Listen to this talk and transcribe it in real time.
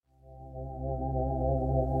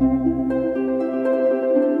Hello,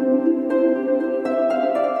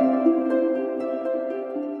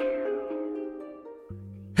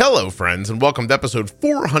 friends, and welcome to episode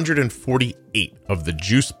 448 of the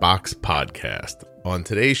Juicebox Podcast. On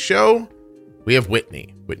today's show, we have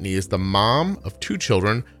Whitney. Whitney is the mom of 2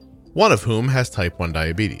 children, one of whom has type 1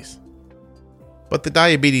 diabetes. But the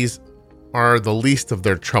diabetes are the least of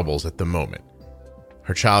their troubles at the moment.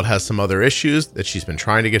 Her child has some other issues that she's been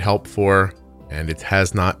trying to get help for, and it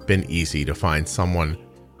has not been easy to find someone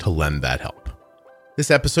to lend that help. This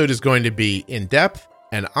episode is going to be in-depth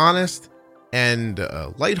and honest and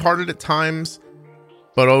lighthearted at times,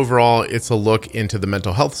 but overall it's a look into the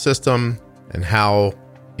mental health system and how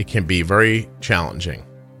it can be very challenging,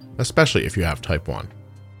 especially if you have type 1.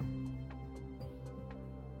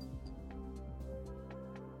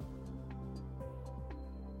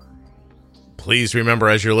 Please remember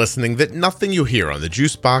as you're listening that nothing you hear on the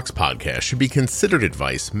Juicebox Podcast should be considered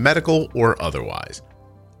advice, medical or otherwise.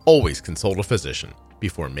 Always consult a physician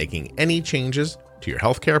before making any changes to your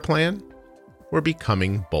healthcare plan or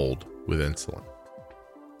becoming bold with insulin.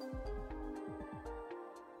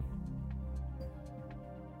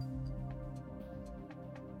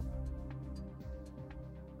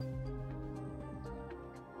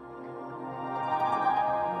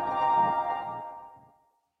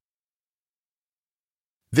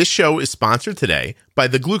 This show is sponsored today by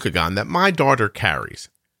the glucagon that my daughter carries,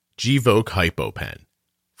 Gvoke HypoPen.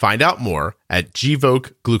 Find out more at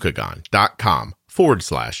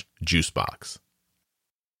gvokeglucagon.com/juicebox.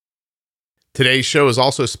 Today's show is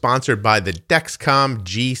also sponsored by the Dexcom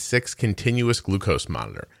G6 continuous glucose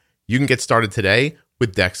monitor. You can get started today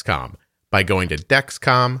with Dexcom by going to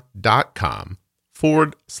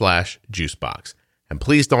dexcom.com/juicebox. And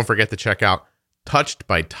please don't forget to check out Touched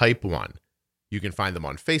by Type 1. You can find them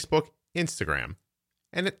on Facebook, Instagram,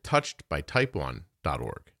 and at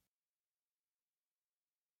touchedbytype1.org.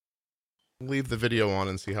 Leave the video on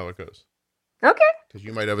and see how it goes. Okay. Because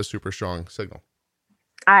you might have a super strong signal.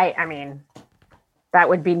 I mean, that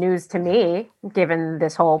would be news to me, given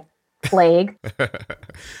this whole plague.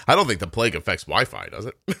 I don't think the plague affects Wi-Fi, does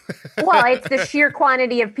it? Well, it's the sheer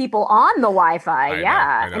quantity of people on the Wi-Fi. I Yeah. know,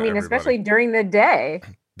 I mean, everybody. especially during the day.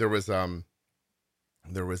 There was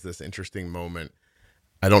this interesting moment.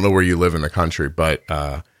 I don't know where you live in the country, but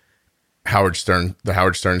the Howard Stern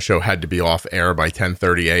show had to be off air by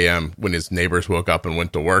 10:30 a.m. when his neighbors woke up and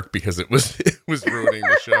went to work because it was ruining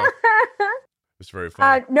the show. It's very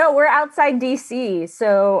funny. No, we're outside DC,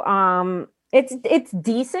 so it's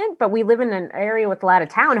decent, but we live in an area with a lot of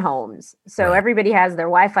townhomes, so Right. Everybody has their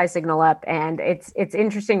Wi-Fi signal up, and it's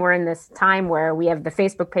interesting. We're in this time where we have the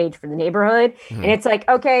Facebook page for the neighborhood, and it's like,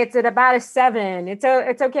 okay, it's at about a 7. It's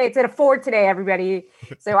okay. It's at a 4 today, everybody.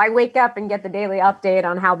 So I wake up and get the daily update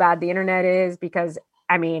on how bad the internet is because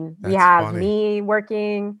I mean we That's have funny. me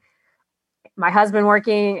working, my husband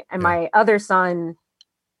working, and my other son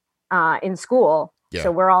in school. Yeah.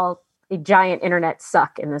 So we're all a giant internet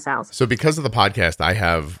suck in this house. So because of the podcast, I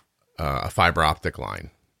have a fiber optic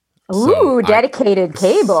line. Ooh, dedicated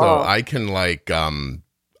cable. So I can I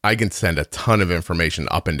can send a ton of information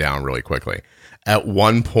up and down really quickly. At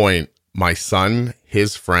one point, my son,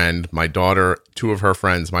 his friend, my daughter, 2 of her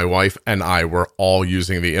friends, my wife, and I were all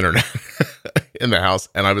using the internet in the house,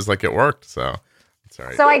 and I was like, it worked. So it's all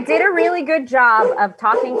right. So I did a really good job of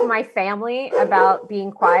talking to my family about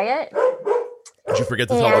being quiet. Did you forget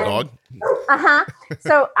to tell the dog?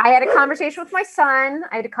 So I had a conversation with my son.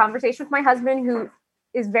 I had a conversation with my husband, who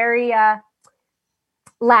is very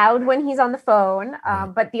loud when he's on the phone.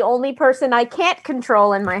 But the only person I can't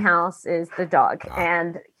control in my house is the dog.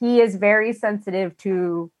 And he is very sensitive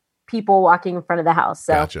to people walking in front of the house.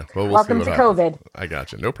 So Gotcha. Well, we'll welcome see to what happens. COVID. I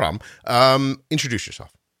gotcha. No problem. Introduce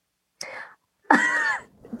yourself.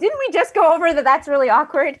 Didn't we just go over that? That's really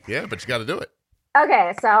awkward. Yeah, but you got to do it.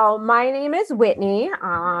 Okay, so my name is Whitney.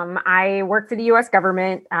 I work for the U.S.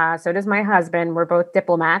 government. So does my husband. We're both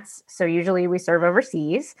diplomats. So usually we serve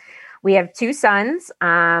overseas. We have 2 sons.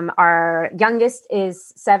 Our youngest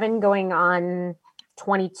is 7 going on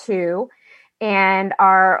 22. And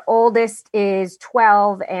our oldest is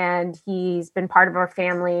 12. And he's been part of our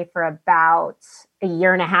family for about a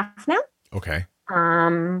year and a half now. Okay.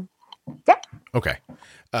 Yeah. Okay.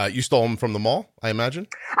 You stole him from the mall, I imagine?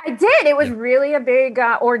 I did. It was really a big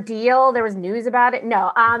ordeal. There was news about it.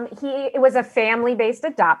 No, it was a family-based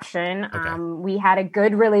adoption. Okay. We had a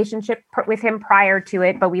good relationship with him prior to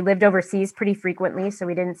it, but we lived overseas pretty frequently, so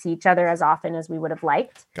we didn't see each other as often as we would have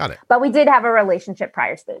liked. Got it. But we did have a relationship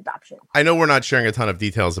prior to the adoption. I know we're not sharing a ton of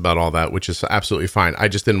details about all that, which is absolutely fine. I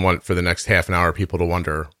just didn't want for the next half an hour people to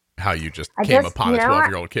wonder how you just I came just, upon a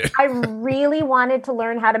 12-year-old kid. I really wanted to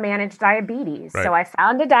learn how to manage diabetes. Right. So I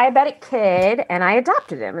found a diabetic kid and I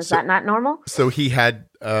adopted him. Is that not normal? So he had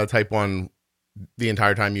type 1 the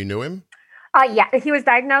entire time you knew him? Yeah, he was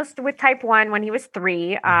diagnosed with type 1 when he was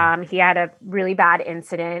 3. He had a really bad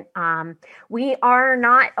incident. We are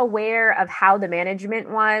not aware of how the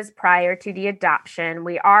management was prior to the adoption.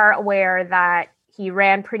 We are aware that he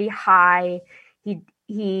ran pretty high.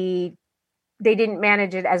 They didn't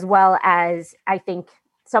manage it as well as I think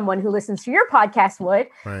someone who listens to your podcast would.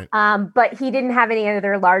 Right. But he didn't have any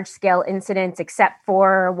other large scale incidents except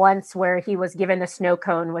for once where he was given a snow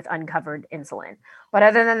cone with uncovered insulin. But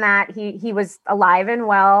other than that, he was alive and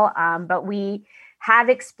well. But we have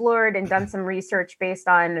explored and done some research based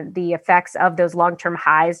on the effects of those long-term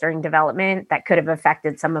highs during development that could have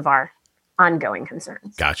affected some of our ongoing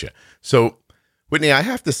concerns. Gotcha. So, Whitney, I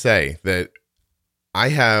have to say that I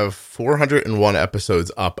have 401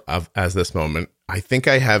 episodes up as this moment. I think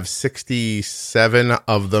I have 67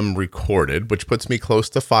 of them recorded, which puts me close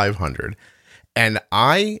to 500. And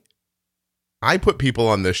I put people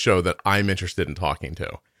on this show that I'm interested in talking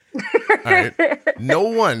to. All right? No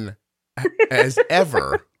one has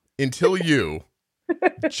ever, until you,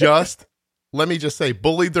 let me just say,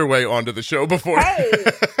 bullied their way onto the show before. Hey,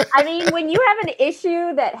 I mean, when you have an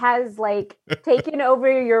issue that has like taken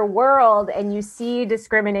over your world and you see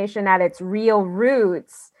discrimination at its real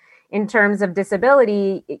roots in terms of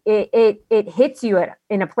disability, it hits you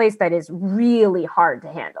in a place that is really hard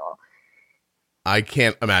to handle. I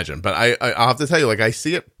can't imagine, but I'll have to tell you, like, I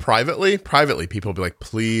see it privately. People will be like,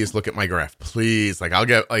 please look at my graph, please.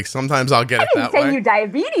 Like, sometimes I'll get it that way. I didn't send you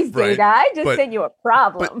diabetes data. I just sent you a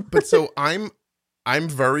problem. But so I'm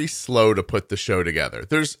very slow to put the show together.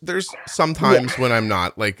 There's sometimes when I'm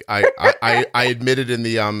not. Like, I admitted in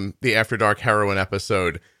the After Dark heroin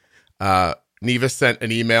episode, Neva sent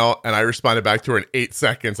an email and I responded back to her in 8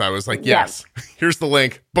 seconds. I was like, yes, here's the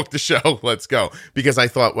link, book the show, let's go. Because I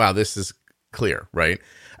thought, wow, this is clear, right?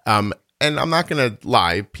 And I'm not going to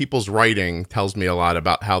lie, people's writing tells me a lot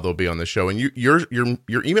about how they'll be on the show. And your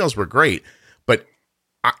emails were great, but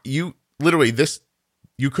you literally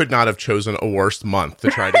you could not have chosen a worse month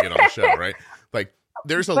to try to get on the show, right? Like,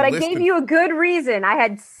 there's a but list. I gave you a good reason. I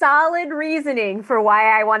had solid reasoning for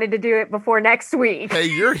why I wanted to do it before next week. Hey,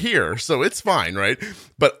 you're here, so it's fine, right?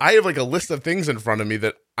 But I have like a list of things in front of me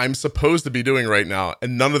that I'm supposed to be doing right now,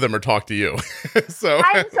 and none of them are talk to you. So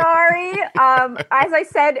I'm sorry. As I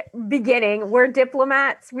said, we're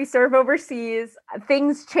diplomats. We serve overseas.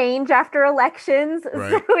 Things change after elections,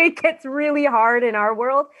 right. So it gets really hard in our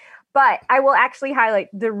world. But I will actually highlight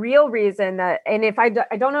the real reason that, and if I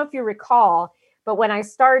don't know if you recall, but when I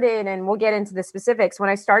started, and we'll get into the specifics, when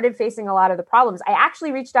I started facing a lot of the problems, I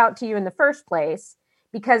actually reached out to you in the first place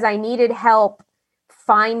because I needed help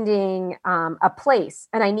finding a place,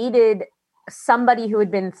 and I needed somebody who had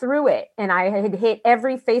been through it. And I had hit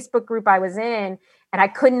every Facebook group I was in, and I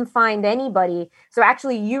couldn't find anybody. So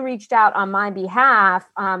actually, you reached out on my behalf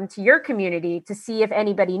to your community to see if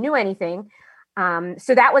anybody knew anything.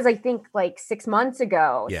 So that was, I think, like 6 months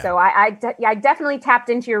ago. Yeah. So I definitely tapped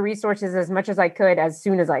into your resources as much as I could, as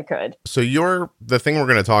soon as I could. So the thing we're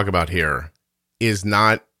going to talk about here is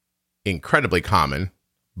not incredibly common,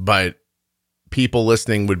 but people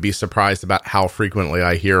listening would be surprised about how frequently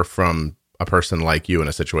I hear from a person like you in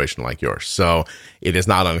a situation like yours. So it is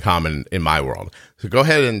not uncommon in my world. So go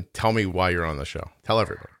ahead and tell me why you're on the show. Tell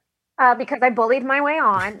everybody. Because I bullied my way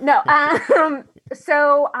on. No.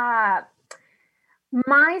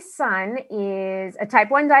 My son is a type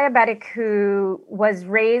 1 diabetic who was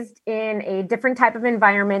raised in a different type of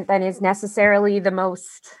environment than is necessarily the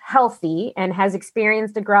most healthy and has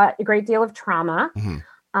experienced a great deal of trauma. Mm-hmm.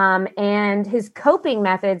 And his coping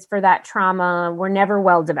methods for that trauma were never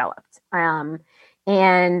well developed,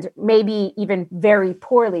 and maybe even very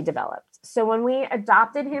poorly developed. So when we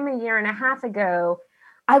adopted him a year and a half ago,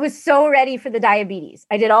 I was so ready for the diabetes.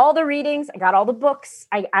 I did all the readings. I got all the books.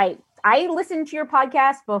 I listened to your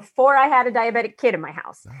podcast before I had a diabetic kid in my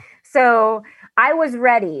house. So I was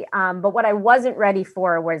ready. But what I wasn't ready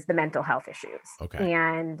for was the mental health issues. Okay.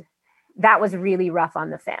 And that was really rough on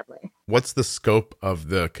the family. What's the scope of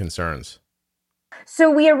the concerns? So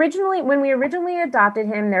when we originally adopted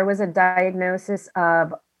him, there was a diagnosis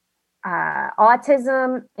of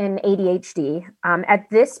autism and ADHD. At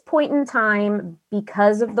this point in time,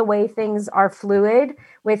 because of the way things are fluid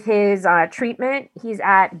with his treatment, he's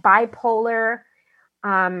at bipolar,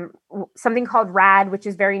 something called RAD, which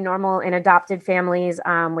is very normal in adopted families,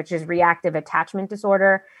 which is reactive attachment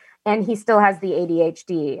disorder. And he still has the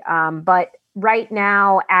ADHD. But right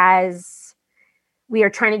now, as we are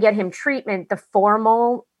trying to get him treatment, the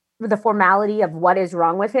formal the formality of what is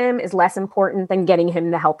wrong with him is less important than getting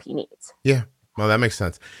him the help he needs. Yeah. Well, that makes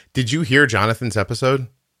sense. Did you hear Jonathan's episode?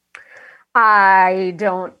 I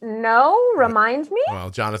don't know. Remind me. Well,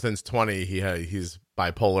 Jonathan's 20. He's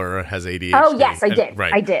bipolar, has ADHD. Oh, yes, I did.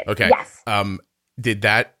 Right. I did. Okay. Yes.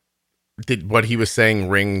 Did what he was saying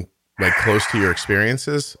ring like close to your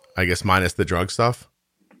experiences? I guess minus the drug stuff.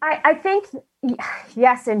 I think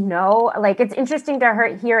yes and no. Like, it's interesting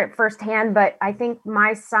to hear it firsthand, but I think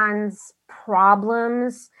my son's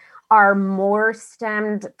problems are more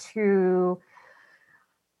stemmed to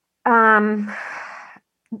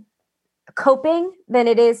coping than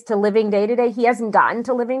it is to living day to day. He hasn't gotten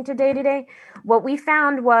to living to day to day. What we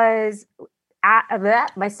found was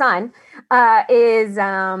my son is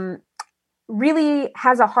really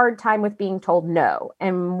has a hard time with being told no.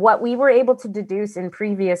 And what we were able to deduce in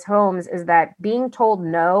previous homes is that being told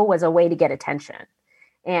no was a way to get attention.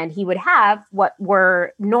 And he would have what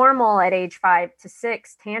were normal at age 5 to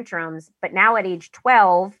 6 tantrums, but now at age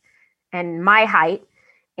 12 and my height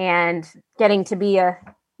and getting to be a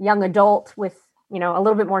young adult with, a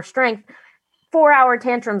little bit more strength, 4-hour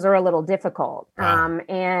tantrums are a little difficult. Wow.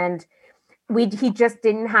 And he just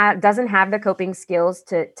doesn't have the coping skills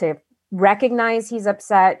to recognize he's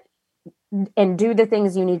upset and do the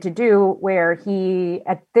things you need to do, where he,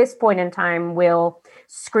 at this point in time, will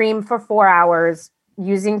scream for 4 hours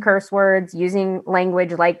using curse words, using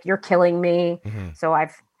language like "you're killing me." Mm-hmm. So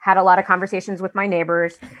I've had a lot of conversations with my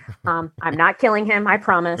neighbors. I'm not killing him, I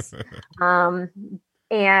promise.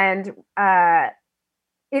 And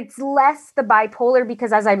it's less the bipolar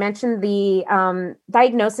because, as I mentioned, the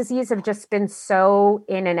diagnoses have just been so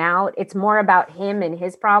in and out. It's more about him and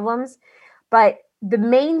his problems. But the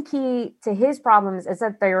main key to his problems is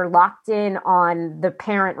that they're locked in on the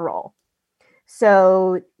parent role.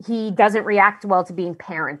 So he doesn't react well to being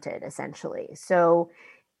parented, essentially. So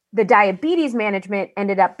the diabetes management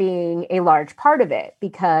ended up being a large part of it,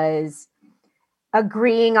 because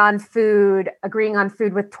agreeing on food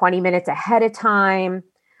with 20 minutes ahead of time.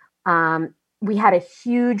 We had a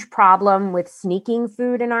huge problem with sneaking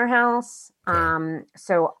food in our house.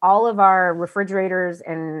 So all of our refrigerators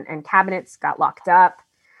and cabinets got locked up.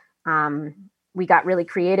 We got really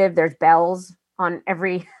creative. There's bells on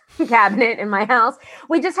every cabinet in my house.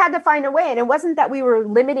 We just had to find a way. And it wasn't that we were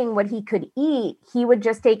limiting what he could eat. He would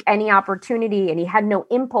just take any opportunity, and he had no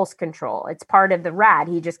impulse control. It's part of the RAD.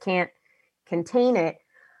 He just can't contain it.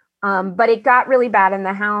 But it got really bad in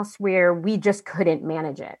the house where we just couldn't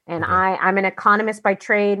manage it. And I'm an economist by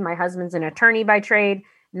trade. My husband's an attorney by trade.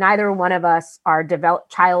 Neither one of us are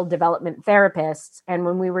child development therapists. And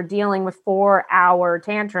when we were dealing with 4-hour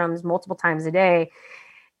tantrums multiple times a day,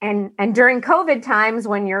 and during COVID times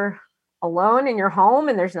when you're alone in your home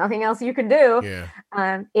and there's nothing else you can do,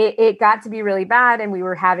 it got to be really bad. And we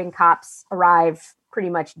were having cops arrive pretty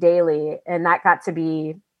much daily. And that got to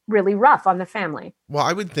be really rough on the family. Well,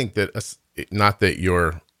 I would think that, not that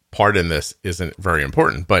your part in this isn't very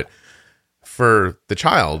important, but for the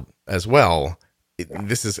child as well,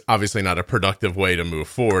 this is obviously not a productive way to move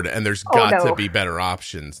forward. And there's got to be better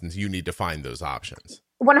options, and you need to find those options.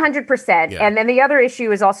 100%. Yeah. And then the other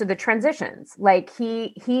issue is also the transitions. Like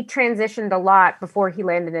he transitioned a lot before he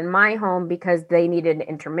landed in my home because they needed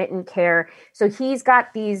intermittent care. So he's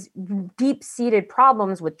got these deep-seated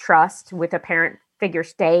problems with trust, with a parent figure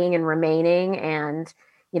staying and remaining, and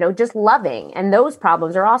just loving. And those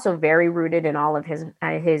problems are also very rooted in all of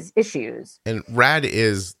his issues. And RAD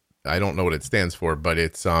is, I don't know what it stands for, but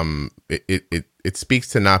it's it speaks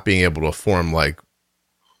to not being able to form like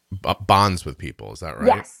bonds with people. Is that right?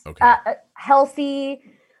 Yes. Okay. Healthy,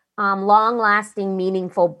 long-lasting,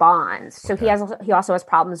 meaningful bonds. So he also has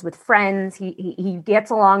problems with friends. He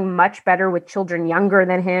gets along much better with children younger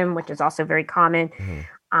than him, which is also very common.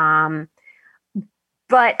 Mm-hmm.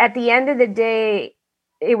 But at the end of the day,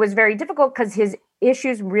 it was very difficult because his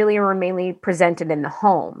issues really were mainly presented in the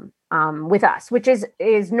home with us, which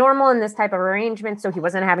is normal in this type of arrangement. So he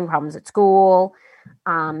wasn't having problems at school.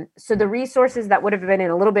 So the resources that would have been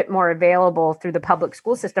a little bit more available through the public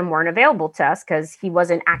school system weren't available to us because he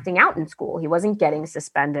wasn't acting out in school. He wasn't getting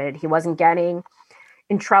suspended. He wasn't getting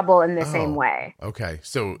in trouble in the same way. Okay.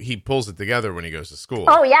 So he pulls it together when he goes to school.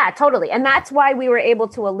 Oh, yeah, totally. And that's why we were able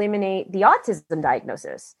to eliminate the autism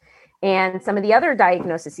diagnosis and some of the other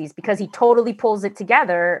diagnoses, because he totally pulls it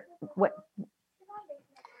together.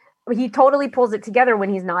 He totally pulls it together when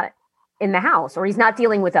he's not in the house or he's not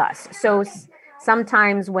dealing with us. So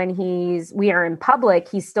sometimes when we are in public,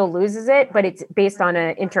 he still loses it, but it's based on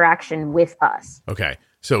an interaction with us. Okay.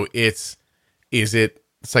 So is it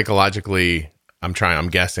psychologically I'm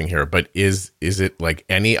guessing here, but is it like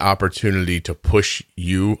any opportunity to push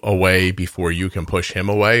you away before you can push him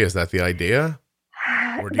away? Is that the idea?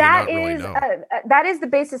 Or do you not really know? That is the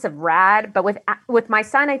basis of RAD, but with my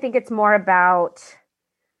son, I think it's more about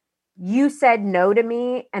you said no to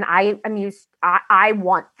me, and I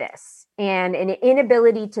want this, and an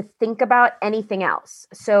inability to think about anything else.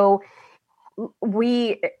 So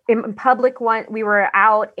we in public we were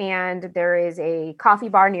out, and there is a coffee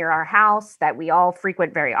bar near our house that we all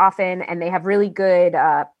frequent very often, and they have really good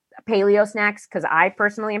paleo snacks because I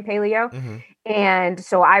personally am paleo. Mm-hmm. And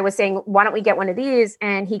so I was saying, why don't we get one of these?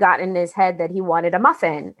 And he got in his head that he wanted a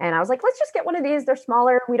muffin. And I was like, let's just get one of these. They're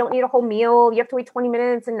smaller. We don't need a whole meal. You have to wait 20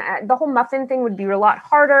 minutes. And the whole muffin thing would be a lot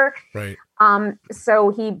harder. Right.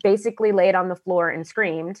 So he basically laid on the floor and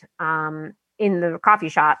screamed in the coffee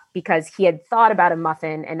shop because he had thought about a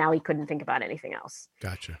muffin and now he couldn't think about anything else.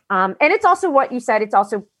 Gotcha. And it's also what you said. It's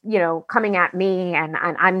also, coming at me, and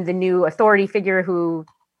I'm the new authority figure who,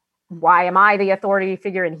 why am I the authority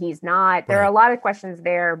figure and he's not? There are a lot of questions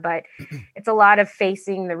there, but it's a lot of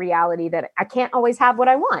facing the reality that I can't always have what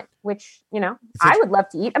I want, which, I would love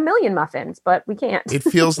to eat 1 million muffins, but we can't. It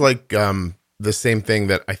feels like the same thing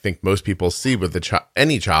that I think most people see with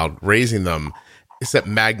any child, raising them, except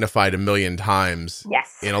magnified 1 million times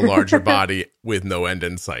in a larger body with no end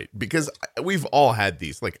in sight. Because we've all had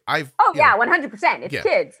these. Like 100%. It's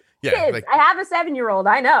kids. Yeah, kids. like, I have a 7-year-old.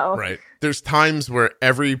 I know. Right. There's times where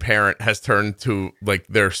every parent has turned to like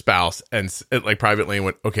their spouse and like privately and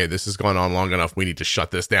went, okay, this has gone on long enough. We need to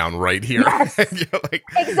shut this down right here. Yes.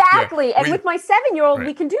 Exactly. Yeah, and with my 7-year-old,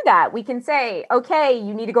 we can do that. We can say, okay,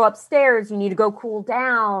 you need to go upstairs. You need to go cool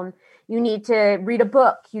down. You need to read a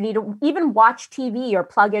book. You need to even watch TV or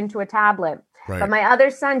plug into a tablet. Right. But my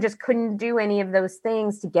other son just couldn't do any of those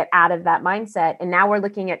things to get out of that mindset. And now we're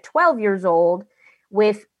looking at 12 years old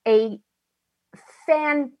with a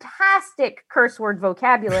fantastic curse word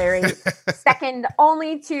vocabulary, second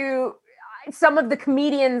only to some of the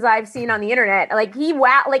comedians I've seen on the internet. Like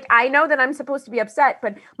I know that I'm supposed to be upset,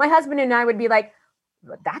 but my husband and I would be like,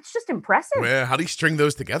 that's just impressive. Well, how do you string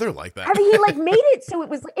those together like that? I mean, he made it so it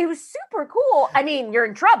was super cool. I mean, you're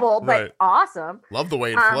in trouble, but awesome. Love the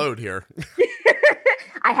way it flowed here.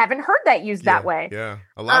 I haven't heard that used that way. Yeah.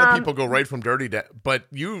 A lot of people go right from dirty to, but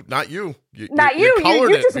not you. You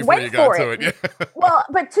just went for it. Yeah. Well,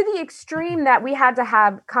 but to the extreme that we had to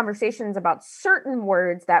have conversations about certain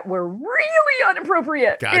words that were really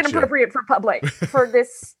inappropriate for public, for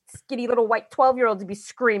this skinny little white 12-year-old to be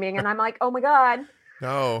screaming. And I'm like, oh my God.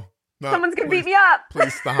 No. Someone's going to beat me up.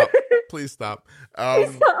 Please stop. Please stop.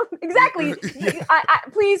 Please stop. Exactly.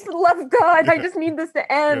 Please, for the love of God, I just need this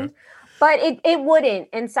to end. Yeah. But it wouldn't.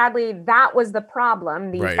 And sadly, that was the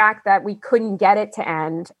problem. The fact that we couldn't get it to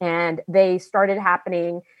end. And they started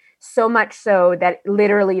happening so much so that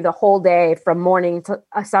literally the whole day from morning to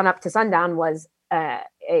sun up to sundown was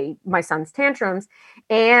my son's tantrums.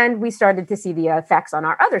 And we started to see the effects on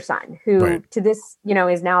our other son, who to this,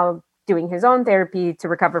 is now doing his own therapy to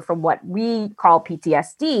recover from what we call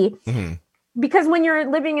PTSD. Mm-hmm. Because when you're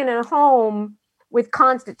living in a home with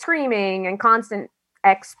constant screaming and constant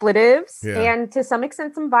expletives and to some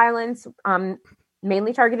extent some violence,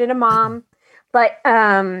 mainly targeted at mom, but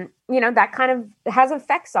that kind of has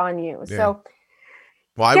effects on you. Yeah. So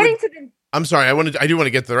I'm sorry, I do want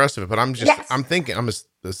to get to the rest of it, but I'm thinking, I'm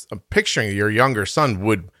picturing your younger son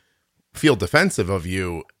would feel defensive of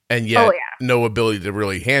you, and yet no ability to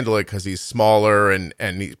really handle it because he's smaller, and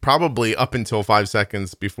he's probably up until 5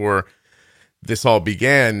 seconds before this all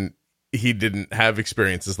began, he didn't have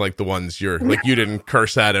experiences like the ones you didn't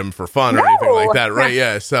curse at him for fun or anything like that, right?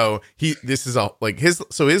 Yeah. So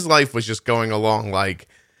his life was just going along like,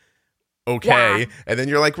 okay. And then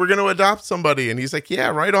you're like, we're going to adopt somebody. And he's like, yeah,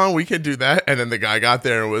 right on. We could do that. And then the guy got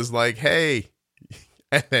there and was like, hey,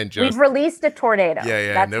 and then we've released a tornado.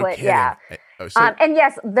 Yeah. That's no what, kidding. Yeah. And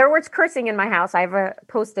yes, there was cursing in my house. I have a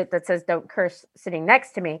Post-it that says "Don't curse" sitting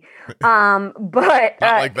next to me. But not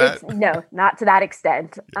like that. No, not to that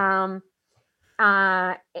extent. So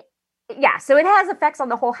it has effects on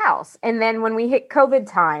the whole house. And then when we hit COVID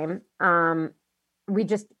time,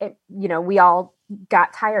 we all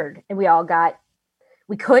got tired, and we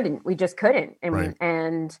just couldn't,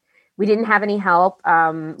 and we didn't have any help.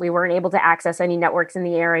 We weren't able to access any networks in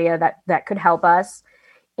the area that could help us,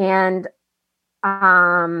 and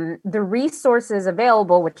the resources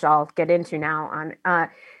available, which I'll get into now,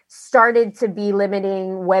 started to be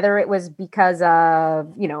limiting, whether it was because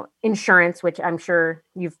of, insurance, which I'm sure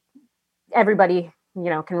everybody,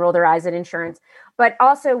 can roll their eyes at insurance. But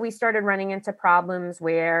also we started running into problems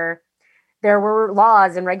where there were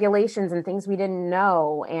laws and regulations and things we didn't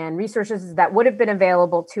know, and resources that would have been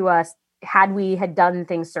available to us had we had done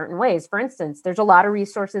things certain ways. For instance, there's a lot of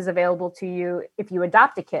resources available to you if you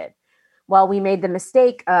adopt a kid. Well, we made the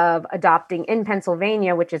mistake of adopting in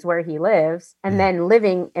Pennsylvania, which is where he lives, and then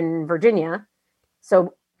living in Virginia.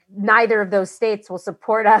 So neither of those states will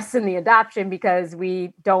support us in the adoption because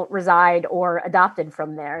we don't reside or adopted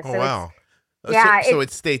from there. Oh, so wow. Yeah. So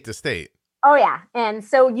it's state to state. Oh, yeah. And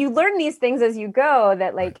so you learn these things as you go,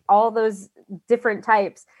 that like all those different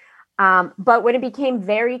types. But when it became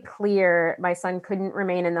very clear my son couldn't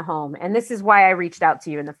remain in the home, and this is why I reached out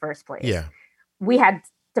to you in the first place. Yeah. We had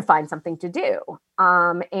to find something to do.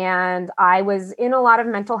 And I was in a lot of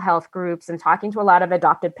mental health groups and talking to a lot of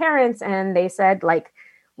adopted parents, and they said like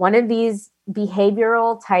one of these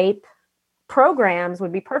behavioral type programs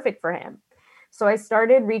would be perfect for him. So I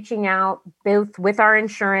started reaching out both with our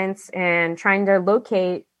insurance and trying to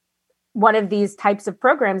locate one of these types of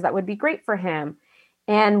programs that would be great for him.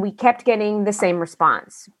 And we kept getting the same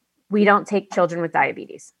response. We don't take children with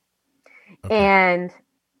diabetes. Okay. And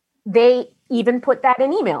they even put that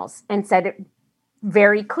in emails and said it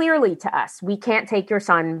very clearly to us. We can't take your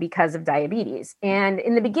son because of diabetes. And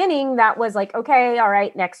in the beginning, that was like, okay, all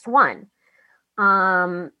right, next one.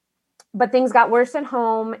 But things got worse at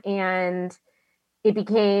home, and it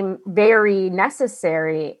became very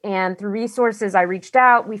necessary. And through resources I reached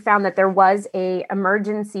out, we found that there was a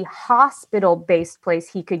emergency hospital-based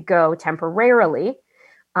place he could go temporarily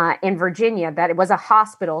in Virginia, that it was a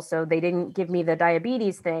hospital. So they didn't give me the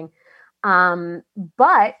diabetes thing.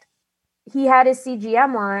 But he had his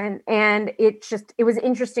CGM on, and it was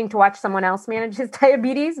interesting to watch someone else manage his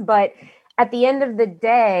diabetes. But at the end of the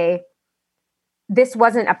day, this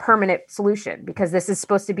wasn't a permanent solution, because this is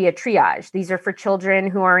supposed to be a triage. These are for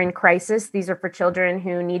children who are in crisis. These are for children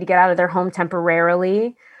who need to get out of their home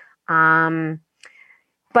temporarily. But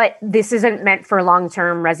this isn't meant for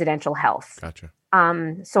long-term residential health. Gotcha.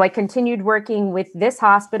 So I continued working with this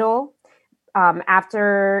hospital.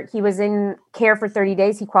 After he was in care for 30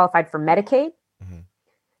 days, he qualified for Medicaid. Mm-hmm.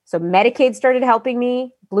 So Medicaid started helping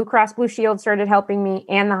me. Blue Cross Blue Shield started helping me,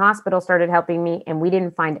 and the hospital started helping me, and we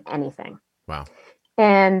didn't find anything. Wow.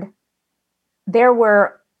 And there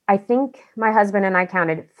were, I think my husband and I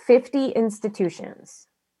counted 50 institutions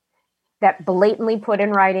that blatantly put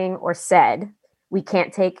in writing or said, we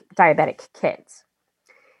can't take diabetic kids.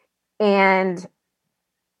 And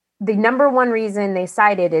the number one reason they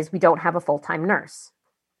cited is we don't have a full-time nurse.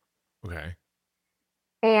 Okay.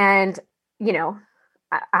 And, you know,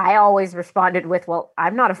 I always responded with, well,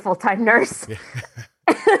 I'm not a full-time nurse. Yeah.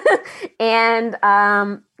 And,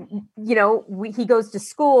 you know, he goes to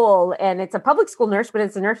school, and it's a public school nurse, but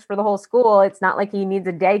it's a nurse for the whole school. It's not like he needs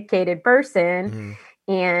a dedicated person.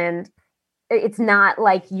 Mm-hmm. And it's not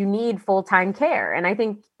like you need full-time care. And I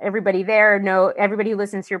think everybody who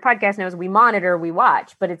listens to your podcast knows we monitor, we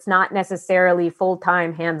watch, but it's not necessarily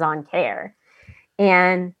full-time hands-on care.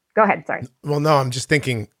 And go ahead. Sorry. Well, no, I'm just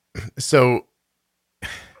thinking, so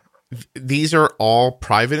these are all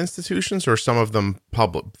private institutions, or some of them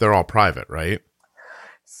public? They're all private, right?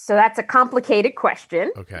 So that's a complicated question.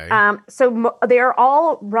 Okay. So they're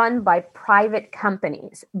all run by private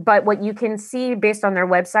companies, but what you can see based on their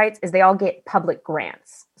websites is they all get public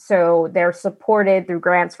grants. So they're supported through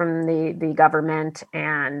grants from the government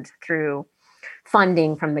and through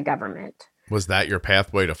funding from the government. Was that your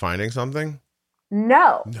pathway to finding something?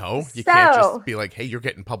 No. No, you can't just be like, hey, you're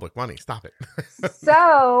getting public money. Stop it.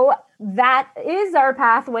 So that is our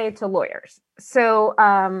pathway to lawyers. So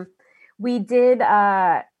we did,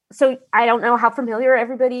 so I don't know how familiar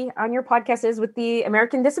everybody on your podcast is with the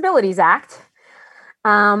American Disabilities Act.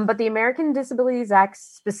 But the American Disabilities Act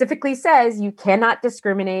specifically says you cannot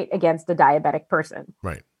discriminate against a diabetic person.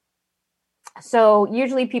 Right. So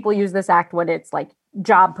usually people use this act when it's like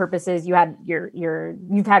job purposes. You've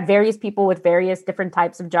had various people with various different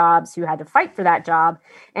types of jobs who had to fight for that job.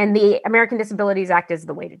 And the American Disabilities Act is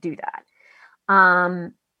the way to do that.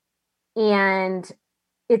 And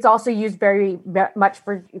it's also used very much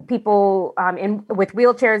for people with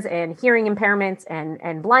wheelchairs and hearing impairments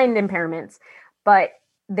and blind impairments. But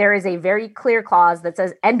there is a very clear clause that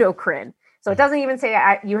says endocrine. So it doesn't even say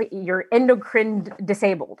you're endocrine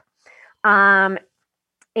disabled. And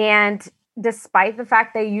despite the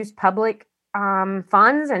fact they use public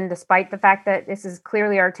funds, and despite the fact that this is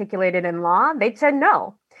clearly articulated in law, they said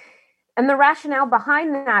no. And the rationale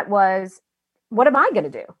behind that was, what am I going to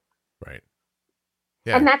do? Right.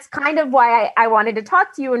 Yeah. And that's kind of why I wanted to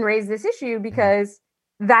talk to you and raise this issue, because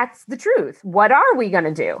that's the truth. What are we going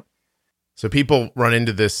to do? So people run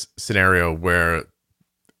into this scenario where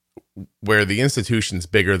where the institution's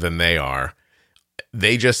bigger than they are.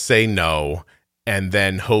 They just say no and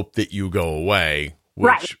then hope that you go away,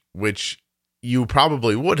 which you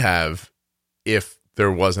probably would have if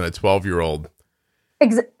there wasn't a 12-year-old.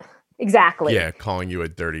 Exactly. Yeah, calling you a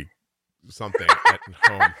dirty something at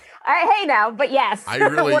home. Hey now, but yes, I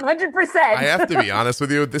really 100%. I have to be honest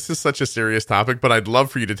with you. This is such a serious topic, but I'd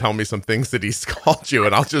love for you to tell me some things that he's called you,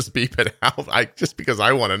 and I'll just beep it out. Just because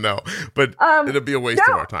I want to know, but it'll be a waste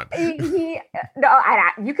of our time.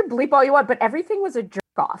 You can bleep all you want, but everything was a jerk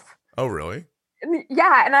off. Oh, really?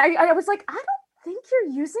 Yeah, and I was like, I don't think you're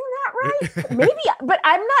using that right. Maybe, but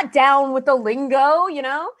I'm not down with the lingo,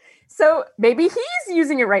 So maybe he's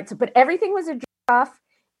using it right. So, but everything was a jerk off,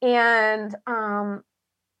 and I'll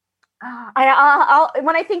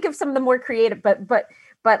when I think of some of the more creative, but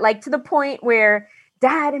like to the point where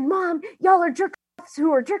Dad and Mom, y'all are jerk offs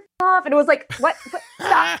who are jerk off, and it was like, what?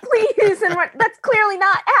 Stop, please! And that's clearly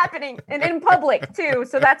not happening, and in public too.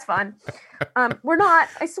 So that's fun. We're not.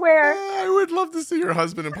 I swear. I would love to see your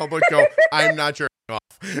husband in public go, "I'm not jerking off."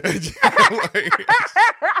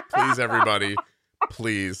 Please, everybody.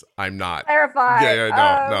 Please, I'm not. Terrified.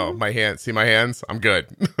 Yeah, no. My hands. See my hands? I'm good.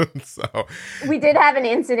 So we did have an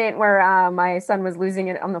incident where my son was losing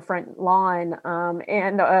it on the front lawn,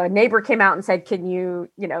 and a neighbor came out and said, "Can you,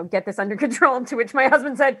 get this under control?" To which my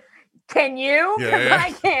husband said, "Can you? Yeah.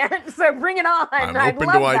 I can't. So bring it on." I'm open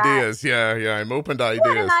to ideas. Yeah, I'm open to ideas.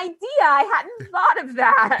 What an idea! I hadn't thought of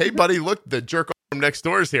that. Hey, buddy, look, the jerk off from next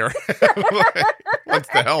door is here. Wants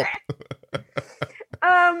to help.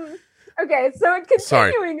 Okay, so continuing.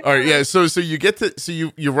 Sorry. All right, yeah. So you get to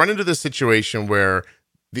you run into this situation where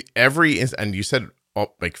and you said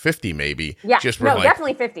like 50 maybe. Yeah.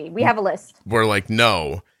 Definitely 50. We have a list. We're like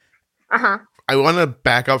no. Uh-huh. I want to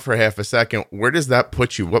back up for half a second. Where does that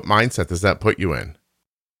put you? What mindset does that put you in?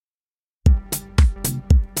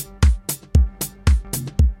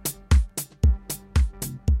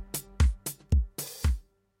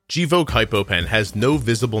 Gvoke HypoPen has no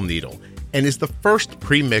visible needle and is the first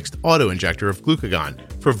pre-mixed auto-injector of glucagon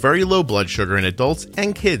for very low blood sugar in adults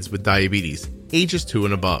and kids with diabetes, ages 2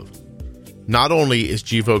 and above. Not only is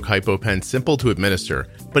Gvoke HypoPen simple to administer,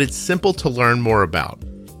 but it's simple to learn more about.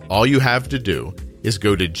 All you have to do is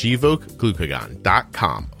go to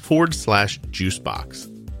gvokeglucagon.com/juicebox.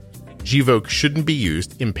 Gvoke shouldn't be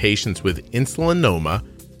used in patients with insulinoma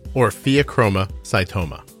or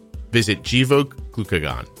pheochromocytoma. Visit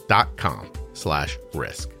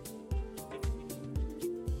gvokeglucagon.com/risk.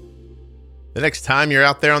 The next time you're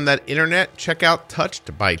out there on that internet, check out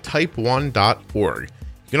touchedbytype1.org. You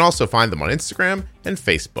can also find them on Instagram and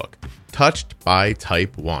Facebook,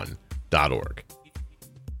 touchedbytype1.org.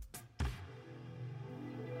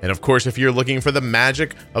 And of course, if you're looking for the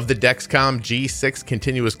magic of the Dexcom G6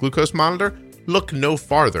 continuous glucose monitor, look no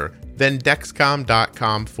farther than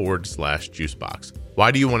dexcom.com/juicebox.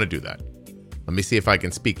 Why do you want to do that? Let me see if I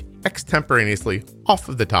can speak extemporaneously off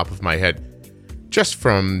of the top of my head. Just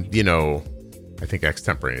from, I think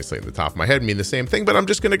extemporaneously at the top of my head mean the same thing, but I'm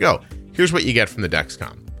just going to go. Here's what you get from the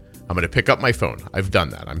Dexcom. I'm going to pick up my phone. I've done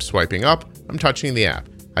that. I'm swiping up. I'm touching the app.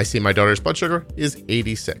 I see my daughter's blood sugar is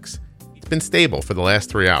 86. It's been stable for the last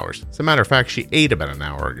 3 hours. As a matter of fact, she ate about an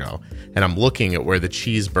hour ago. And I'm looking at where the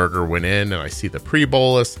cheeseburger went in, and I see the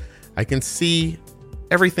pre-bolus. I can see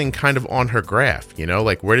everything kind of on her graph,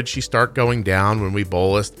 like where did she start going down when we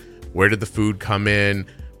bolused? Where did the food come in?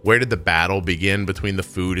 Where did the battle begin between the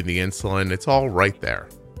food and the insulin? It's all right there.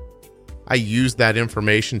 I use that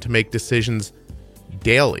information to make decisions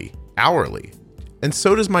daily, hourly, and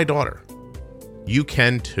so does my daughter. You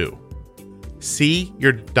can too. See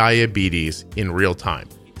your diabetes in real time.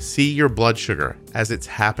 See your blood sugar as it's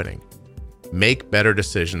happening. Make better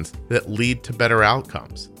decisions that lead to better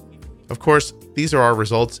outcomes. Of course, these are our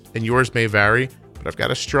results and yours may vary, but I've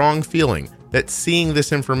got a strong feeling that seeing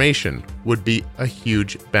this information would be a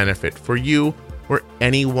huge benefit for you or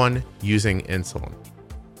anyone using insulin.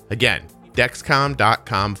 Again,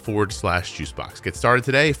 dexcom.com/juicebox. Get started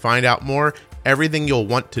today. Find out more. Everything you'll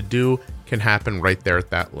want to do can happen right there at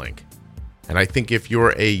that link. And I think if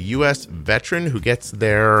you're a U.S. veteran who gets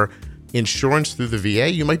their insurance through the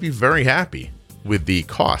VA, you might be very happy with the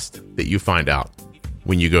cost that you find out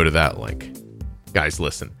when you go to that link. Guys,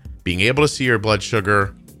 listen, being able to see your blood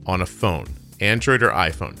sugar on a phone, Android or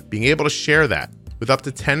iPhone, being able to share that with up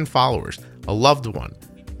to 10 followers, a loved one,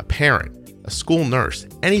 a parent, a school nurse,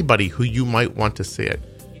 anybody who you might want to see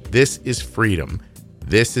it. This is freedom.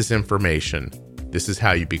 This is information. This is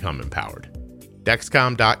how you become empowered.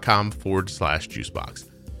 Dexcom.com/juicebox.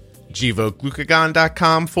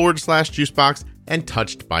 gvokeglucagon.com/juicebox and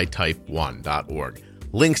touchedbytype1.org.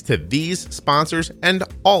 Links to these sponsors and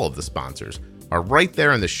all of the sponsors are right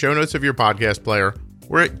there in the show notes of your podcast player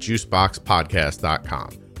or at juiceboxpodcast.com.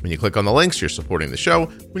 When you click on the links, you're supporting the show.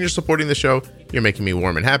 When you're supporting the show, you're making me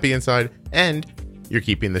warm and happy inside, and you're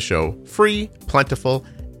keeping the show free, plentiful,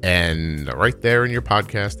 and right there in your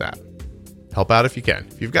podcast app. Help out if you can.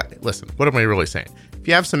 Listen, what am I really saying? If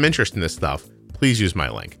you have some interest in this stuff, please use my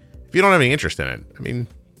link. If you don't have any interest in it, I mean,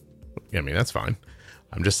 that's fine.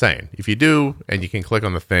 I'm just saying, if you do, and you can click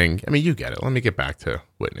on the thing, you get it. Let me get back to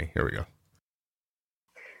Whitney. Here we go.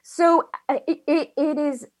 So it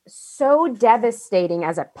is so devastating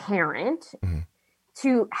as a parent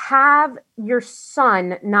to have your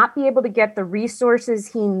son not be able to get the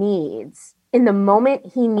resources he needs in the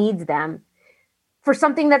moment he needs them for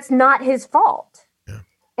something that's not his fault. Yeah.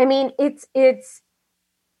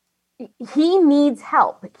 He needs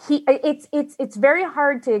help. It's very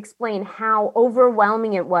hard to explain how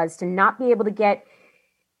overwhelming it was to not be able to get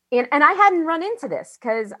in. And I hadn't run into this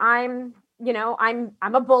because I'm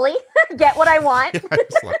a bully, get what I want.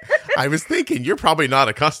 I was thinking you're probably not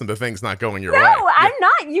accustomed to things not going your way. No, I'm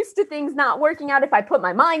not used to things not working out if I put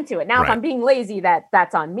my mind to it. Now, If I'm being lazy,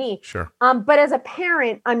 that's on me. Sure. But as a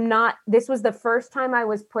parent, I'm not. This was the first time I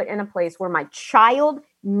was put in a place where my child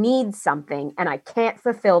needs something and I can't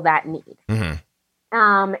fulfill that need.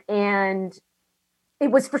 Mm-hmm. And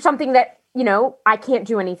it was for something that, I can't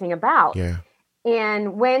do anything about. Yeah.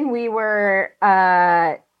 And when we were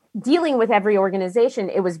dealing with every organization,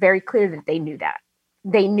 it was very clear that they knew that.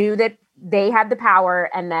 They knew that they had the power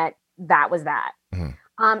and that was that. Mm-hmm.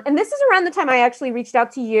 And this is around the time I actually reached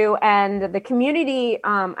out to you and the community.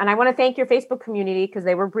 And I want to thank your Facebook community because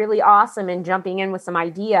they were really awesome in jumping in with some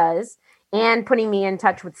ideas and putting me in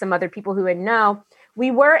touch with some other people who would know.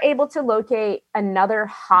 We were able to locate another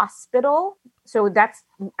hospital. So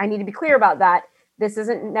I need to be clear about that. This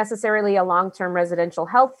isn't necessarily a long-term residential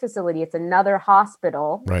health facility. It's another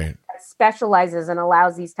hospital that specializes and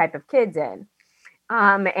allows these type of kids in.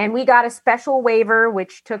 And we got a special waiver,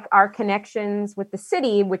 which took our connections with the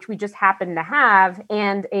city, which we just happened to have,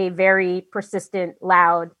 and a very persistent,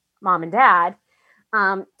 loud mom and dad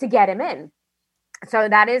to get him in. So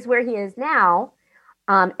that is where he is now.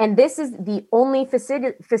 And this is the only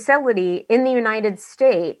facility in the United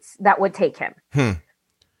States that would take him.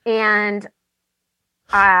 And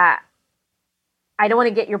I don't want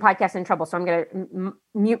to get your podcast in trouble, so I'm going to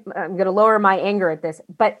mute. I'm going to lower my anger at this.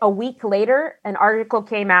 But a week later, an article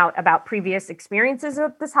came out about previous experiences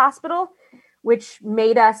at this hospital, which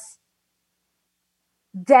made us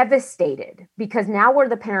devastated because now we're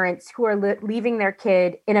the parents who are leaving their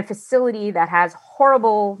kid in a facility that has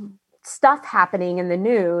horrible stuff happening in the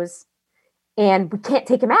news, and we can't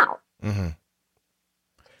take him out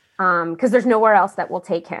because there's nowhere else that will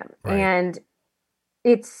take him. Right.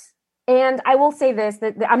 And I will say this,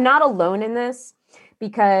 that I'm not alone in this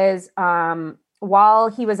because while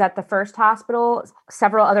he was at the first hospital,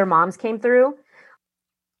 several other moms came through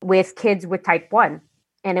with kids with type 1.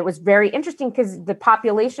 And it was very interesting because the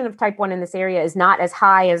population of type 1 in this area is not as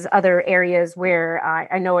high as other areas where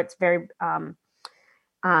I know it's very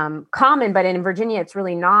common, but in Virginia, it's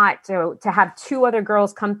really not. So to have two other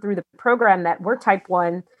girls come through the program that were type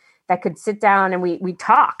 1 that could sit down and we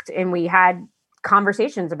talked and we had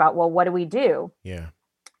conversations about, well, what do we do? Yeah.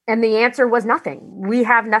 And the answer was nothing. We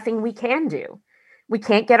have nothing we can do. We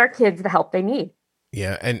can't get our kids the help they need.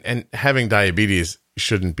 Yeah. And having diabetes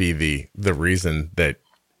shouldn't be the reason that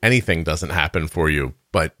anything doesn't happen for you.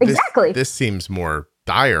 But this seems more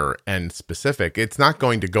dire and specific. It's not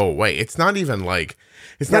going to go away. It's not even like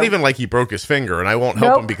he broke his finger and I won't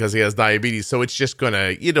help him because he has diabetes. So it's just going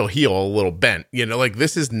to, heal a little bent,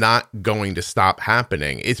 this is not going to stop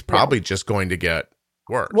happening. It's probably just going to get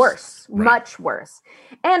worse, much worse.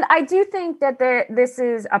 And I do think that this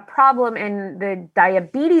is a problem in the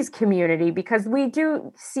diabetes community because we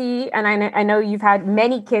do see, and I know you've had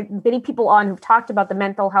many people on who've talked about the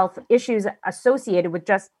mental health issues associated with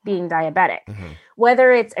just being diabetic,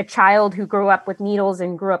 whether it's a child who grew up with needles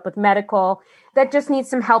and grew up with medical that just needs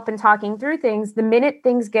some help in talking through things. The minute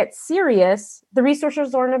things get serious, the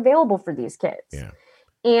resources aren't available for these kids. Yeah.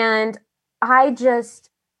 And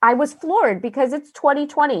I was floored because it's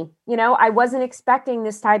 2020. I wasn't expecting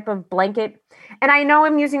this type of blanket. And I know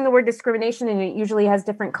I'm using the word discrimination and it usually has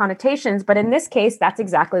different connotations, but in this case, that's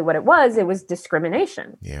exactly what it was. It was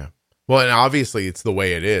discrimination. Yeah. Well, and obviously it's the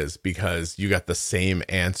way it is because you got the same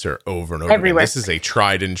answer over and over everywhere. Again. This is a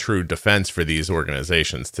tried and true defense for these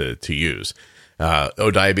organizations to use.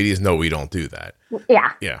 Diabetes, no, we don't do that.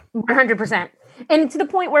 Yeah. 100%. And to the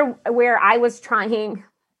point where I was trying...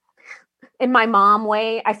 in my mom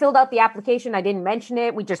way. I filled out the application. I didn't mention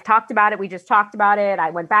it. We just talked about it. I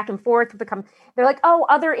went back and forth with they're like, oh,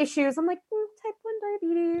 other issues. I'm like, type 1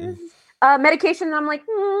 diabetes. Medication. I'm like,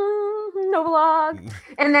 Novolog.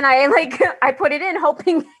 And then I put it in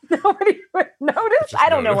hoping nobody would notice. I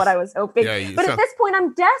don't know what I was hoping. But at this point,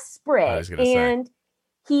 I'm desperate. And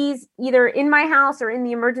he's either in my house or in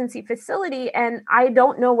the emergency facility, and I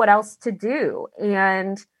don't know what else to do.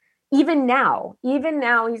 And even now,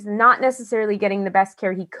 he's not necessarily getting the best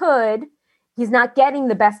care he could. He's not getting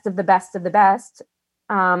the best of the best of the best.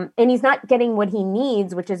 And he's not getting what he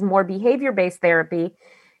needs, which is more behavior-based therapy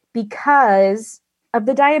because of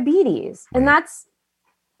the diabetes. And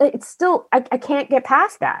it's still, I can't get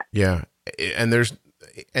past that. Yeah.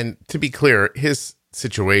 And to be clear, his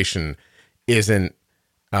situation isn't,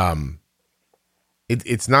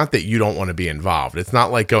 it's not that you don't want to be involved. It's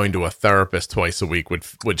not like going to a therapist twice a week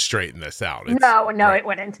would straighten this out. No, it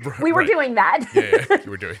wouldn't. We were doing that. Yeah, you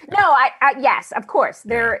were doing that. No, yes, of course.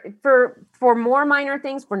 For more minor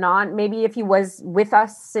things, maybe if he was with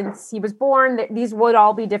us since he was born, these would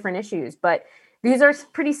all be different issues. But these are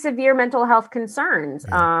pretty severe mental health concerns.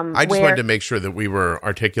 Yeah. I just wanted to make sure that we were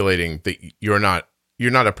articulating that you're not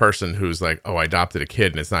a person who's like, oh, I adopted a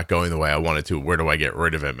kid and it's not going the way I wanted to. Where do I get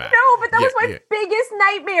rid of it, Matt? No, but that was my biggest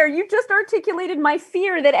nightmare. You just articulated my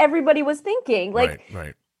fear that everybody was thinking. Right.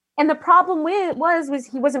 And the problem was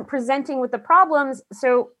he wasn't presenting with the problems.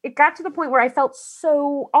 So it got to the point where I felt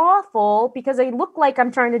so awful because I look like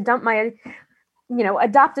I'm trying to dump my,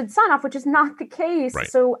 adopted son off, which is not the case. Right.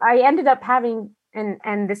 So I ended up having,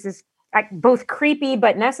 and this is both creepy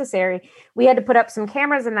but necessary. We had to put up some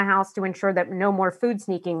cameras in the house to ensure that no more food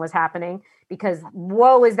sneaking was happening because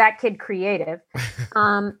whoa, is that kid creative.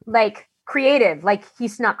 Creative, like he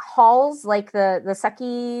snuck Halls, like the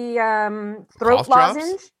sucky throat cough lozenge.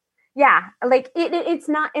 Drops? Yeah, like it's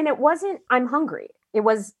not, and it wasn't, I'm hungry. It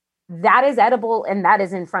was, that is edible and that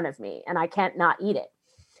is in front of me and I can't not eat it.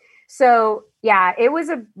 So yeah, it was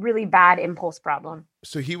a really bad impulse problem.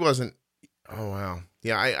 So he wasn't, oh wow.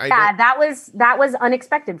 Yeah, that was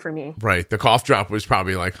unexpected for me. Right. The cough drop was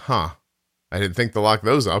probably like, I didn't think to lock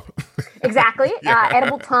those up. Exactly. Yeah.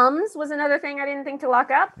 Edible Tums was another thing I didn't think to lock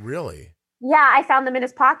up. Really? Yeah, I found them in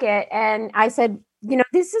his pocket and I said,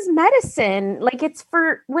 this is medicine. Like it's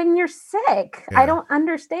for when you're sick. Yeah. I don't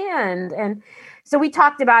understand. And so we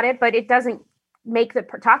talked about it, but it doesn't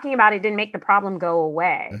talking about it didn't make the problem go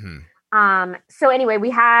away. Mm-hmm. So anyway, we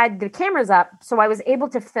had the cameras up, so I was able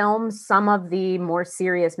to film some of the more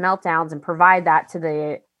serious meltdowns and provide that to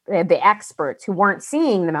the experts who weren't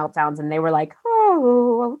seeing the meltdowns, and they were like,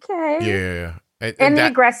 "Oh, okay." Yeah. And the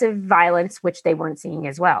aggressive violence, which they weren't seeing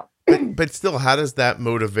as well. But still, how does that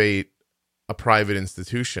motivate a private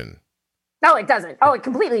institution? No, it doesn't. Oh, it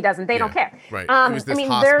completely doesn't. They don't care. Right.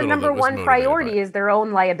 Their number one priority is their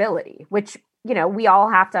own liability, which we all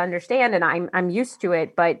have to understand, and I'm used to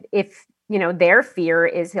it. But if their fear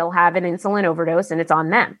is he'll have an insulin overdose, and it's on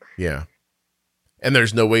them. Yeah. And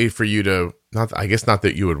there's no way for you to not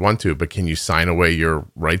that you would want to, but can you sign away your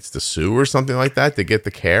rights to sue or something like that to get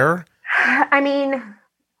the care? I mean,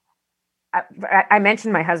 I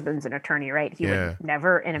mentioned my husband's an attorney, right? He would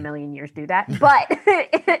never in a million years do that. But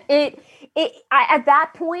at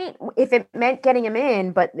that point, if it meant getting him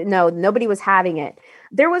in, but no, nobody was having it.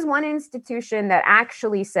 There was one institution that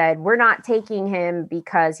actually said, we're not taking him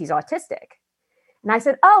because he's autistic. And I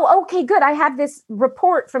said, oh, okay, good. I have this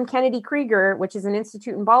report from Kennedy Krieger, which is an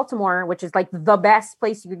institute in Baltimore, which is like the best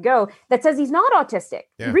place you could go, that says he's not autistic.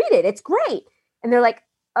 Yeah. Read it. It's great. And they're like,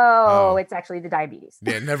 oh, it's actually the diabetes.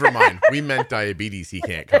 Yeah, never mind. We meant diabetes. He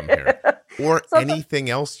can't come here. Or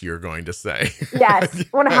anything else you're going to say. Yes,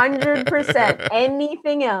 100%.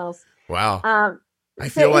 Anything else. Wow. I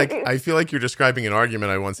feel like you're describing an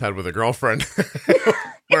argument I once had with a girlfriend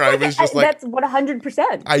where I was just like, that's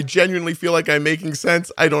 100%. I genuinely feel like I'm making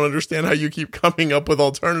sense. I don't understand how you keep coming up with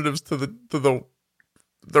alternatives to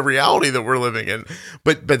the reality that we're living in.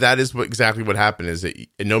 But that is exactly what happened, is that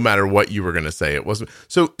no matter what you were going to say, it wasn't.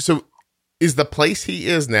 So is the place he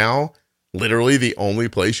is now literally the only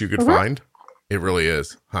place you could find? It really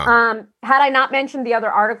is. Huh? Had I not mentioned the other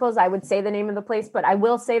articles, I would say the name of the place, but I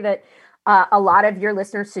will say that a lot of your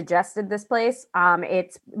listeners suggested this place.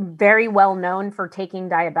 It's very well known for taking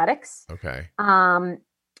diabetics. Okay.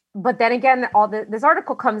 But then again, this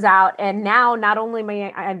article comes out, and now not only am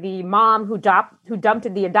I the mom who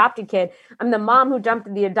dumped the adopted kid, I'm the mom who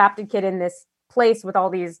dumped the adopted kid in this place with all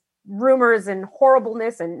these rumors and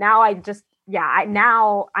horribleness, and now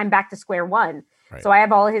now I'm back to square one. Right. So I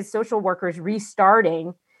have all his social workers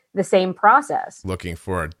restarting the same process, looking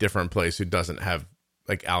for a different place who doesn't have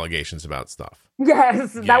like allegations about stuff.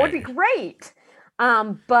 Yes, Yeah. that would be great.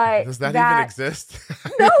 But does that even exist?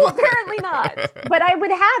 No, apparently not. But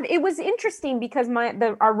it was interesting because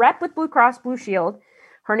our rep with Blue Cross Blue Shield,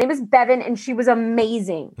 her name is Bevan, and she was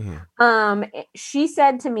amazing. She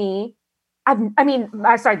said to me, with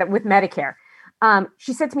Medicare,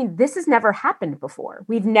 she said to me, this has never happened before.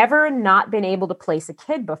 We've never not been able to place a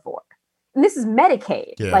kid before. And this is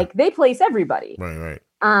Medicaid. Yeah. Like, they place everybody. Right.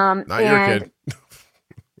 Not your kid.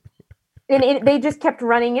 And they just kept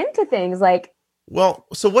running into things like, well,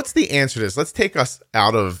 so what's the answer to this? Let's take us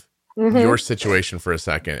out of your situation for a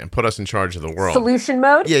second and put us in charge of the world. Solution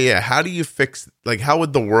mode? Yeah. How do you how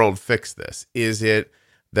would the world fix this? Is it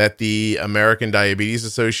that the American Diabetes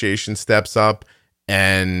Association steps up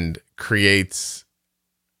and creates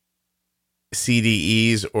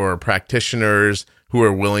CDEs or practitioners who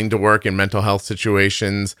are willing to work in mental health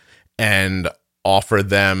situations and offer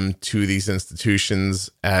them to these institutions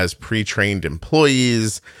as pre-trained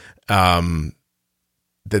employees? Then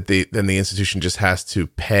the institution just has to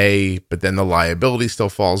pay, but then the liability still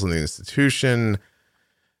falls on the institution.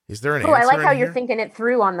 Is there an answer? I like how here? you're thinking it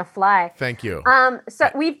through on the fly. Thank you.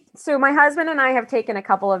 So my husband and I have taken a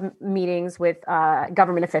couple of meetings with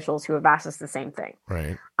government officials who have asked us the same thing.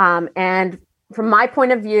 Right. And from my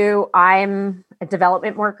point of view, I'm a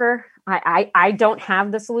development worker. I don't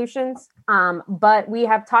have the solutions, but we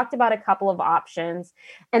have talked about a couple of options.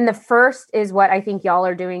 And the first is what I think y'all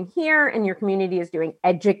are doing here and your community is doing: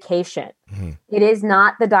 education. Mm-hmm. It is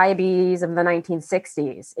not the diabetes of the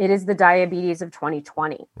 1960s. It is the diabetes of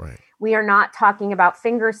 2020. Right. We are not talking about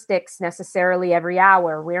finger sticks necessarily every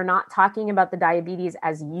hour. We are not talking about the diabetes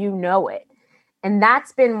as you know it. And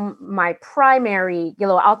that's been my primary,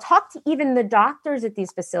 I'll talk to even the doctors at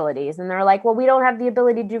these facilities and they're like, well, we don't have the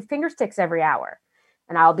ability to do finger sticks every hour.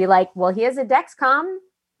 And I'll be like, well, he has a Dexcom.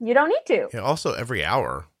 You don't need to. Yeah, also every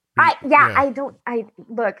hour. Well,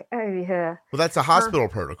 that's a hospital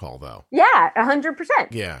protocol though. Yeah, 100%.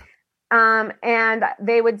 Yeah. And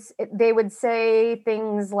they would say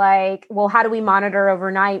things like, well, how do we monitor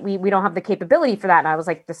overnight? We don't have the capability for that. And I was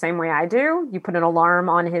like, the same way I do. You put an alarm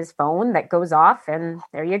on his phone that goes off and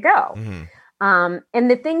there you go. Mm-hmm.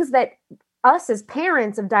 And the things that us as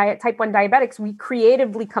parents of type 1 diabetics, we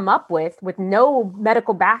creatively come up with no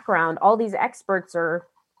medical background. All these experts are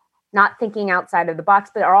not thinking outside of the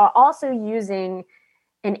box, but are also using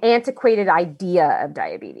an antiquated idea of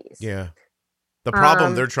diabetes. Yeah. The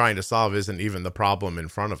problem they're trying to solve isn't even the problem in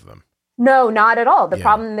front of them. No, not at all. The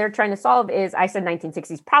problem they're trying to solve is, I said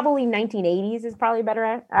 1960s, probably 1980s is probably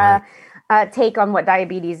better take on what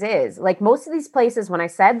diabetes is. Like most of these places, when I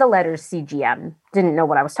said the letters CGM, didn't know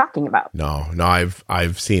what I was talking about. No,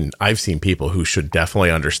 I've seen people who should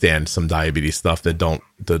definitely understand some diabetes stuff that don't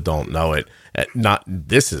know it.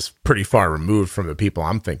 This is pretty far removed from the people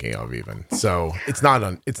I'm thinking of even. So it's not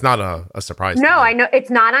a surprise. No, I know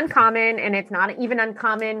it's not uncommon, and it's not even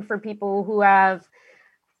uncommon for people who have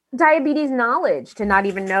diabetes knowledge to not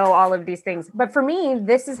even know all of these things. But for me,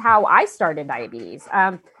 this is how I started diabetes.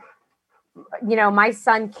 My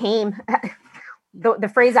son came.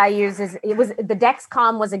 The phrase I use is the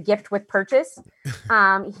Dexcom was a gift with purchase.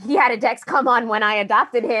 He had a Dexcom on when I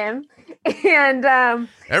adopted him, and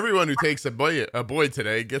everyone who takes a boy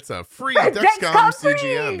today gets a free Dexcom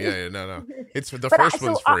CGM. Yeah, no, it's the first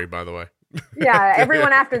one's free, by the way. Yeah,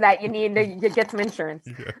 everyone after that you need to get some insurance.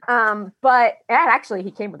 Yeah. But actually,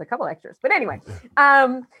 he came with a couple extras. But anyway,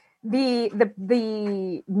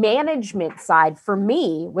 the management side for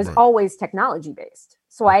me was always technology based.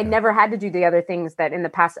 So I had never had to do the other things that in the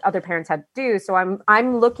past other parents had to do. So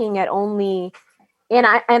I'm looking at only,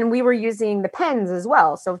 and we were using the pens as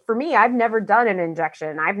well. So for me, I've never done an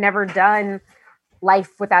injection. I've never done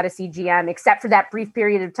life without a CGM, except for that brief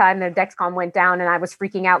period of time that Dexcom went down and I was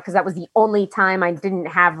freaking out because that was the only time I didn't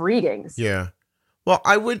have readings. Yeah. Well,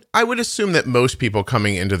 I would assume that most people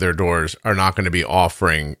coming into their doors are not going to be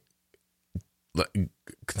offering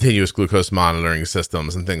continuous glucose monitoring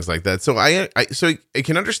systems and things like that. So I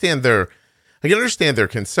can understand their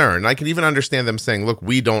concern. I can even understand them saying, look,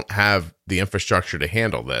 we don't have the infrastructure to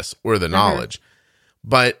handle this or the knowledge.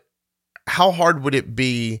 But how hard would it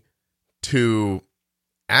be to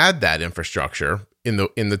add that infrastructure in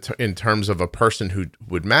terms of a person who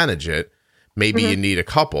would manage it? Maybe you need a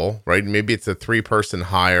couple, right? Maybe it's a 3-person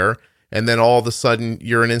hire. And then all of a sudden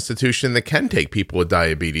you're an institution that can take people with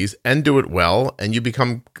diabetes and do it well. And you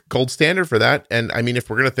become gold standard for that. And I mean, if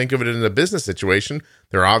we're going to think of it in a business situation,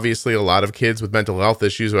 there are obviously a lot of kids with mental health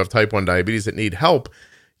issues who have type 1 diabetes that need help.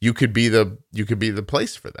 you could be the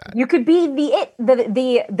place for that. You could be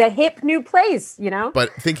the hip new place, you know?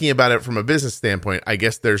 But thinking about it from a business standpoint, I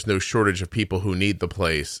guess there's no shortage of people who need the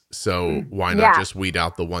place. So why not just weed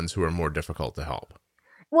out the ones who are more difficult to help?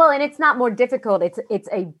 Well, and it's not more difficult. It's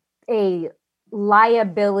a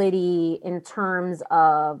liability in terms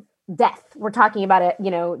of death. We're talking about it, you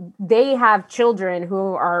know, they have children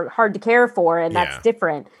who are hard to care for, and that's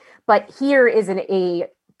different. But here is a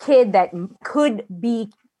kid that could be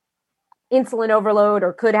insulin overload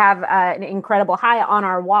or could have an incredible high on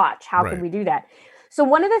our watch. How could we do that? So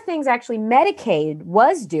one of the things actually Medicaid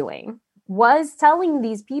was doing was telling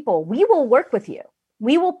these people, we will work with you.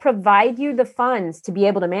 We will provide you the funds to be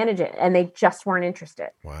able to manage it. And they just weren't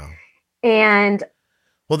interested. Wow. And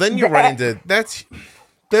well, then you run into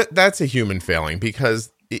that's a human failing,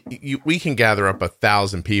 because we can gather up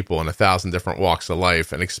 1,000 people in 1,000 different walks of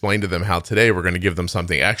life and explain to them how today we're going to give them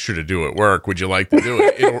something extra to do at work. Would you like to do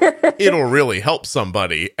it? It'll really help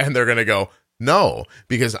somebody. And they're going to go, no,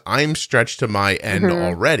 because I'm stretched to my end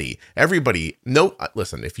already. Everybody,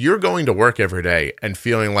 listen, if you're going to work every day and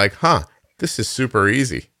feeling like, this is super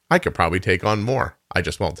easy, I could probably take on more. I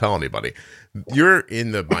just won't tell anybody. You're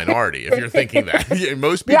in the minority if you're thinking that.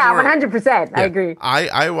 Most people. Yeah, 100%. I agree.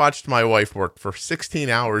 I watched my wife work for 16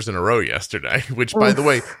 hours in a row yesterday, which, by the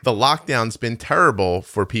way, the lockdown's been terrible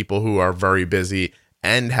for people who are very busy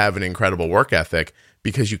and have an incredible work ethic,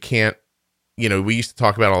 because you can't, we used to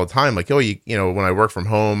talk about all the time, like, when I work from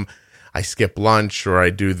home, I skip lunch or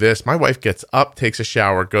I do this. My wife gets up, takes a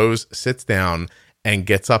shower, goes, sits down, and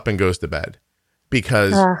gets up and goes to bed,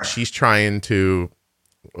 because she's trying to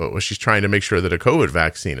make sure that a COVID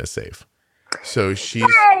vaccine is safe. So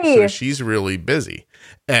she's really busy,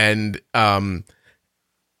 but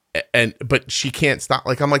she can't stop.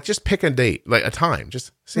 Like, I'm like, just pick a date, like a time,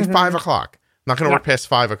 just say 5 o'clock. I'm not going to work past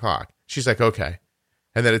 5 o'clock. She's like, okay.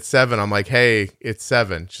 And then at 7, I'm like, hey, it's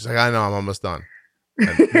 7. She's like, I know, I'm almost done.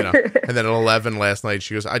 And, and then at 11 last night,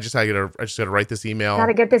 she goes, I just got to write this email. Got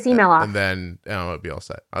to get this email off. And then it'll be all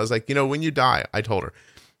set. I was like, when you die, I told her,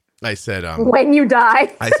 I said, when you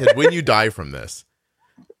die, I said, when you die from this,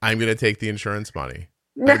 I'm going to take the insurance money.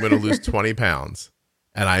 I'm going to lose 20 pounds,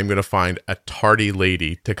 and I'm going to find a tardy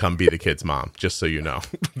lady to come be the kid's mom, just so you know.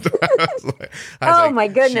 My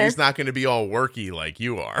goodness. She's not going to be all worky like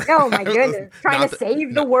you are. Oh, my goodness. Trying to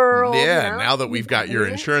save the world. Yeah, now that we've got your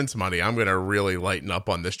insurance money, I'm going to really lighten up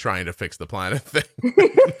on this trying to fix the planet thing.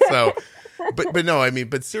 So, but no, I mean,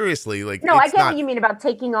 but seriously, like, no, I get what you mean about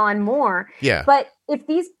taking on more. Yeah. But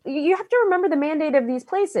you have to remember the mandate of these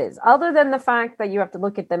places, other than the fact that you have to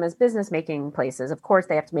look at them as business making places. Of course,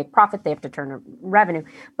 they have to make profit. They have to turn revenue,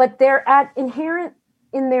 but they're inherent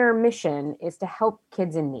in their mission is to help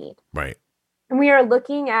kids in need. Right. And we are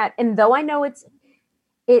looking at, and though I know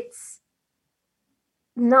it's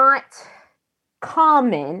not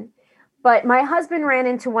common, but my husband ran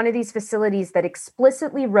into one of these facilities that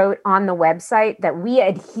explicitly wrote on the website that we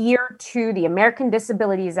adhere to the American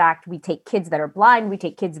Disabilities Act. We take kids that are blind. We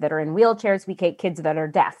take kids that are in wheelchairs. We take kids that are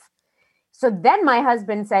deaf. So then my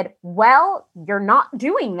husband said, well, you're not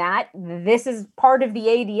doing that. This is part of the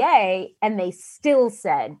ADA. And they still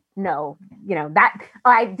said, no, that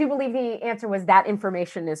I do believe the answer was that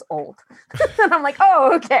information is old. And I'm like,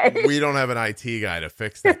 oh, okay. We don't have an IT guy to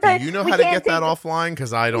fix that. Do you know how to get that offline?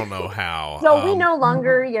 Because I don't know how. So we no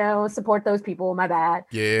longer, support those people. My bad.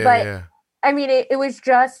 Yeah. But I mean, it was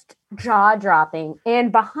just jaw dropping.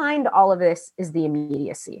 And behind all of this is the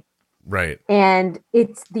immediacy. Right. And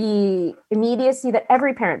it's the immediacy that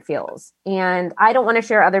every parent feels. And I don't want to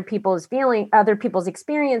share other people's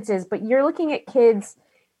experiences, but you're looking at kids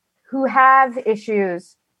who have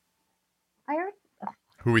issues.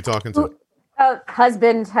 Who are we talking to?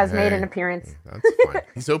 Husband has made an appearance. That's fine.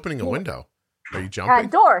 He's opening a window. Are you jumping?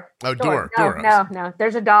 Door. Oh, door. No.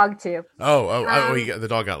 There's a dog too. The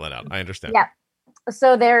dog got let out. I understand. Yeah.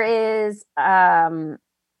 So there is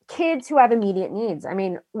kids who have immediate needs. I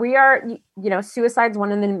mean, suicide's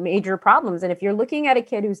one of the major problems. And if you're looking at a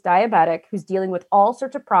kid who's diabetic, who's dealing with all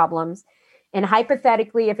sorts of problems, and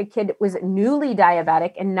hypothetically, if a kid was newly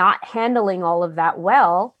diabetic and not handling all of that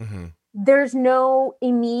well, there's no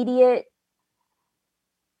immediate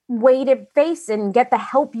way to face and get the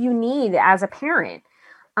help you need as a parent.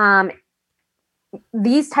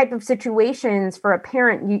 These type of situations for a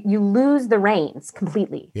parent, you lose the reins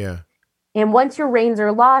completely. Yeah. And once your reins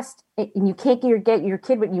are lost and you can't get your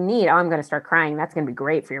kid what you need, I'm going to start crying. That's going to be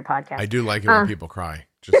great for your podcast. I do like it when people cry,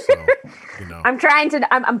 just so you know.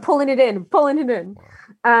 I'm pulling it in.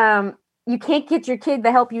 Wow. You can't get your kid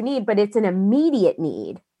the help you need, but it's an immediate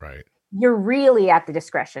need. Right. You're really at the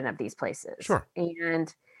discretion of these places. Sure.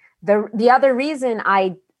 And the other reason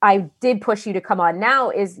I I did push you to come on now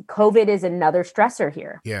is COVID is another stressor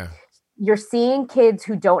here. Yeah. You're seeing kids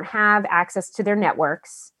who don't have access to their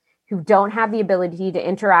networks, who don't have the ability to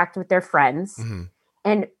interact with their friends. Mm-hmm.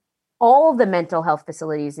 And all the mental health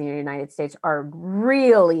facilities in the United States are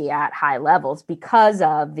really at high levels because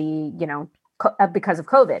of because of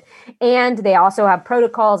COVID. And they also have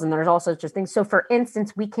protocols and there's also just things. So for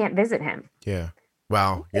instance, we can't visit him. Yeah.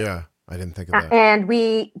 Wow. Yeah. I didn't think of that. And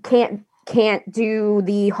we can't do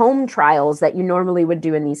the home trials that you normally would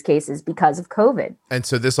do in these cases because of COVID. And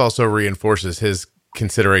so this also reinforces his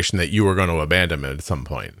consideration that you were going to abandon him at some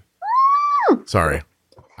point. Sorry.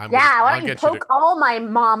 Why don't you poke all my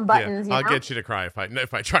mom buttons? Yeah, I'll get you to cry if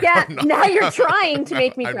I try. Yeah, now you're trying to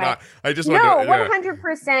make me cry. Not. I just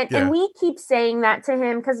 100%. And we keep saying that to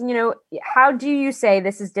him because, how do you say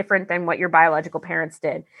this is different than what your biological parents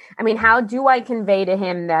did? I mean, how do I convey to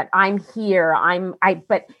him that I'm here?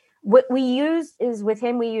 But what we use is with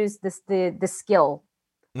him, we use the skill.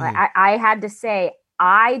 Mm. I had to say,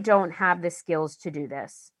 I don't have the skills to do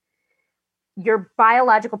this. Your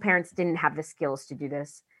biological parents didn't have the skills to do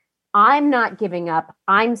this. I'm not giving up.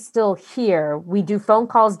 I'm still here. We do phone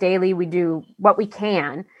calls daily. We do what we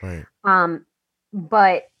can. Right.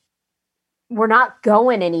 But we're not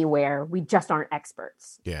going anywhere. We just aren't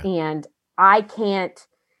experts. Yeah. And I can't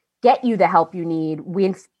get you the help you need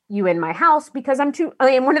with you in my house because and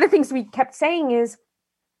one of the things we kept saying is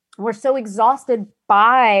we're so exhausted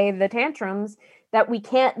by the tantrums that we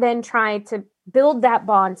can't then try to build that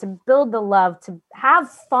bond, to build the love, to have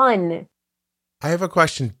fun. I have a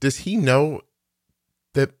question. Does he know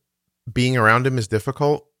that being around him is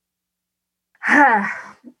difficult? That's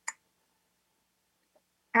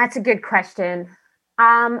a good question.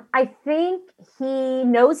 I think he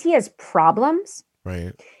knows he has problems.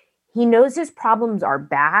 Right. He knows his problems are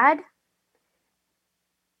bad,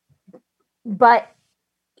 but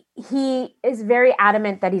he is very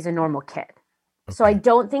adamant that he's a normal kid. Okay. So I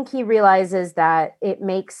don't think he realizes that it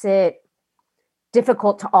makes it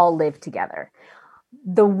difficult to all live together.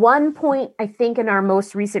 The one point I think in our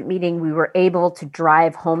most recent meeting we were able to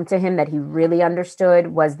drive home to him that he really understood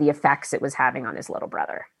was the effects it was having on his little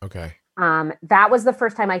brother. Okay. That was the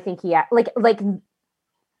first time I think he I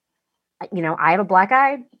have a black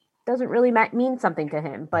eye doesn't really mean something to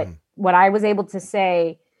him, but what I was able to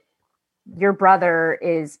say, your brother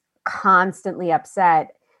is constantly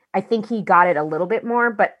upset. I think he got it a little bit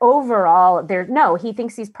more, but overall he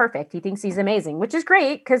thinks he's perfect. He thinks he's amazing, which is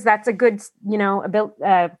great because that's a good,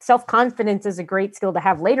 self-confidence is a great skill to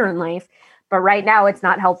have later in life. But right now it's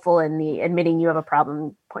not helpful in the admitting you have a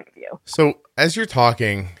problem point of view. So as you're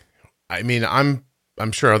talking, I mean, I'm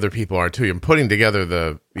sure other people are too. I'm putting together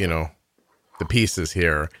the pieces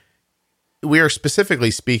here. We are specifically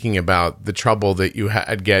speaking about the trouble that you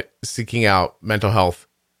get seeking out mental health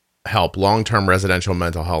help, long-term residential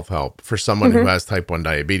mental health help for someone who has type 1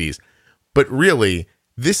 diabetes. But really,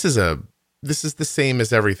 this is the same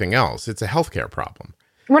as everything else. It's a healthcare problem.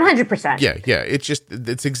 100%. Yeah.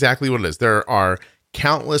 It's exactly what it is. There are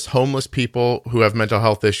countless homeless people who have mental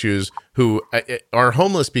health issues who are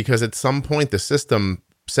homeless because at some point the system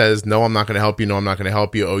says, no, I'm not going to help you. No, I'm not going to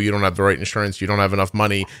help you. Oh, you don't have the right insurance. You don't have enough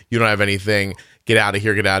money. You don't have anything. Get out of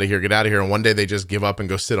here, get out of here, get out of here. And one day they just give up and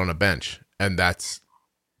go sit on a bench. And that's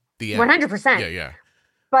the end. 100%. Yeah.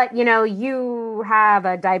 But, you have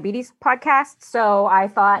a diabetes podcast. So I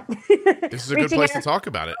thought this is a good place to talk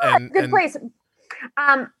about it. Good place.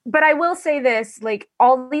 But I will say this, like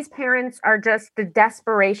all these parents are just, the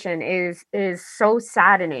desperation is so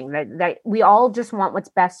saddening that we all just want what's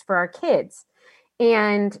best for our kids.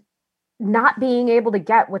 And not being able to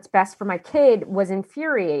get what's best for my kid was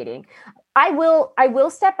infuriating. I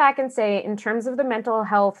will step back and say, in terms of the mental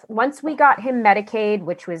health, once we got him Medicaid,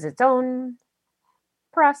 which was its own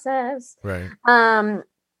process, right? And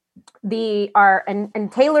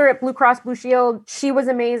Taylor at Blue Cross Blue Shield, she was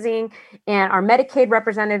amazing, and our Medicaid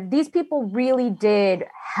representative, these people really did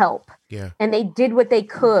help. Yeah. And they did what they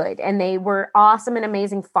could, and they were awesome and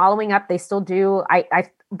amazing following up. They still do.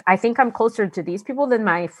 I think I'm closer to these people than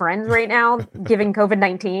my friends right now, given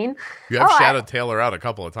COVID-19. You have shadowed Taylor out a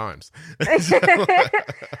couple of times.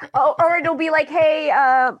 Or it'll be like, hey,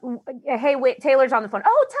 wait, Taylor's on the phone.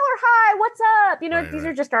 Oh, Taylor, hi, what's up? These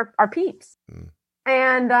are just our peeps. Mm.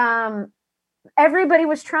 And everybody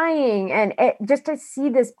was trying, and just to see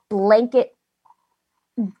this blanket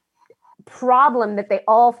problem that they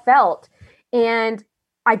all felt, and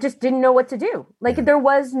I just didn't know what to do. There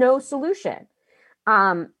was no solution.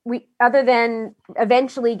 Other than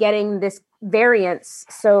eventually getting this variance.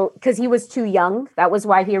 So, because he was too young, that was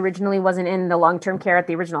why he originally wasn't in the long-term care at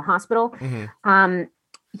the original hospital. Mm-hmm.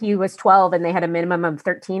 he was 12 and they had a minimum of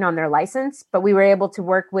 13 on their license, but we were able to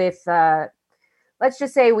work with, let's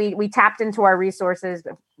just say we tapped into our resources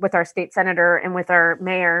with our state senator and with our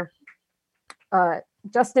mayor,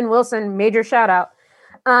 Justin Wilson, major shout out.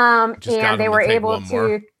 And they were able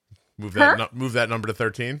to move that number to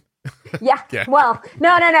 13. Yeah. Well,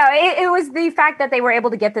 no. It was the fact that they were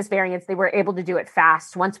able to get this variance. They were able to do it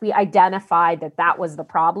fast once we identified that was the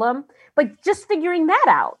problem. But just figuring that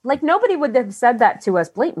out, like nobody would have said that to us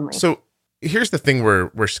blatantly. So here's the thing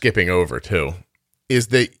we're skipping over too, is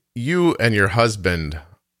that you and your husband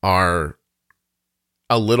are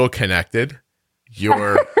a little connected.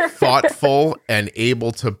 You're thoughtful and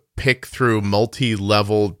able to pick through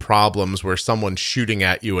multi-leveled problems where someone's shooting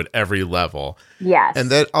at you at every level. Yes.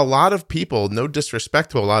 And that a lot of people, no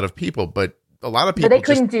disrespect to a lot of people, but a lot of people they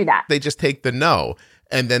couldn't do that. They just take the no.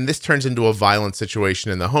 And then this turns into a violent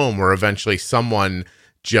situation in the home where eventually someone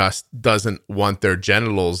just doesn't want their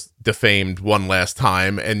genitals defamed one last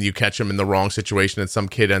time, and you catch them in the wrong situation and some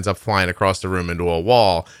kid ends up flying across the room into a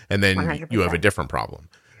wall, and then 100%. You have a different problem.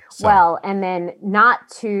 So. Well, and then not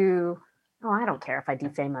to... Oh, I don't care if I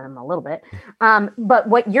defame them a little bit. But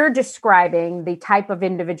what you're describing, the type of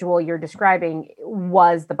individual you're describing,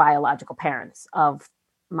 was the biological parents of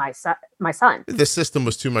my son. The system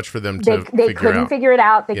was too much for them to they couldn't figure it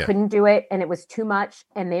out. They Yeah. couldn't do it, and it was too much,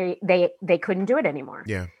 and they couldn't do it anymore.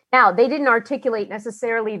 Yeah. Now, they didn't articulate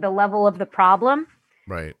necessarily the level of the problem.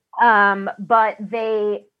 Right. But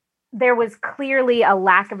there was clearly a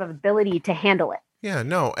lack of ability to handle it. Yeah,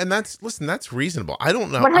 no, and that's reasonable. I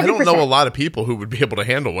don't know. 100%. I don't know a lot of people who would be able to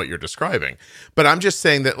handle what you're describing. But I'm just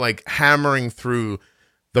saying that, like, hammering through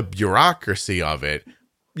the bureaucracy of it,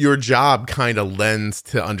 your job kind of lends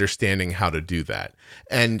to understanding how to do that.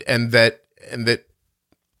 And that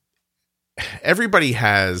everybody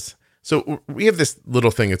has. So we have this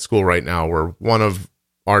little thing at school right now where one of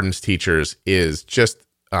Arden's teachers is just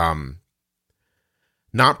not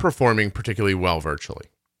performing particularly well virtually.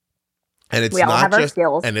 And it's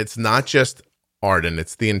not just Arden,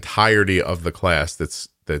 it's the entirety of the class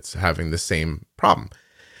that's having the same problem.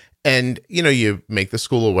 And you make the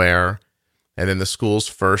school aware, and then the school's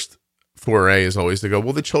first foray is always to go,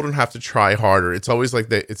 well, the children have to try harder. It's always like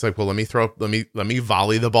that. It's like, well, let me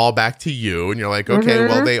volley the ball back to you. And you're like, okay,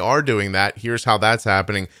 well, they are doing that. Here's how that's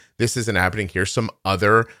happening. This isn't happening. Here's some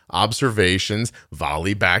other observations.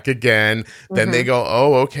 Volley back again. Then they go,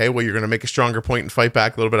 oh, okay, well, you're going to make a stronger point and fight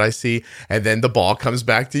back a little bit, I see. And then the ball comes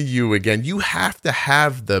back to you again. You have to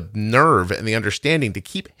have the nerve and the understanding to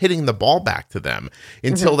keep hitting the ball back to them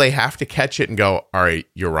until they have to catch it and go, all right,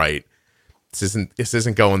 you're right. This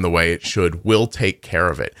isn't going the way it should. We'll take care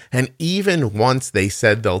of it. And even once they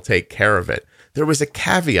said they'll take care of it, there was a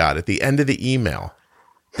caveat at the end of the email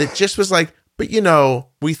that just was like, but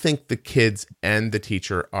we think the kids and the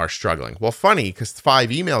teacher are struggling. Well, funny, because 5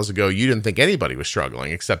 emails ago, you didn't think anybody was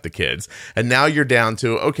struggling except the kids. And now you're down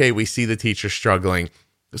to, okay, we see the teacher struggling.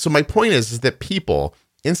 So my point is that people,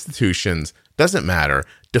 institutions, doesn't matter,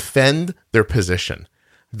 defend their position.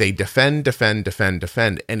 They defend.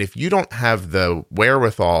 And if you don't have the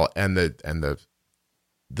wherewithal and the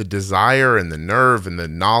desire and the nerve and the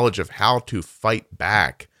knowledge of how to fight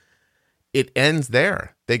back, it ends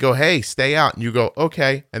there. They go, hey, stay out. And you go,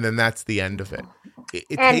 okay. And then that's the end of it.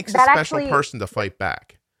 It takes a special person to fight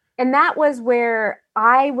back. And that was where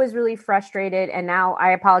I was really frustrated. And now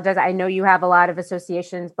I apologize. I know you have a lot of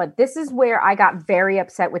associations, but this is where I got very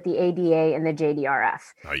upset with the ADA and the JDRF.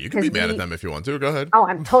 Oh, you can be mad at them if you want to. Go ahead. Oh,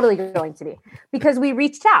 I'm totally going to be. Because we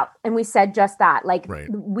reached out and we said just that. Like,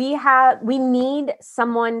 we need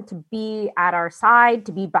someone to be at our side,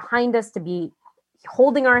 to be behind us, to be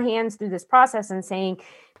holding our hands through this process and saying,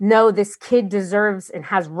 no, this kid deserves and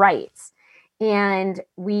has rights. And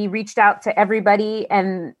we reached out to everybody,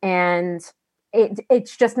 and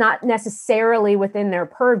it's just not necessarily within their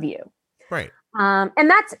purview. Right. And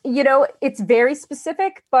that's, it's very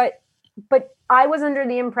specific, but I was under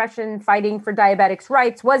the impression fighting for diabetics'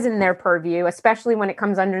 rights was in their purview, especially when it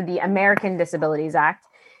comes under the American Disabilities Act.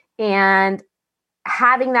 And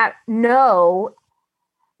having that no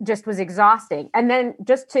just was exhausting. And then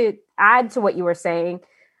just to add to what you were saying,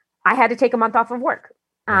 I had to take a month off of work.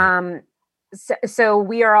 Right. So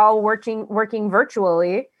we are all working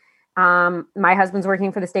virtually. My husband's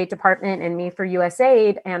working for the State Department and me for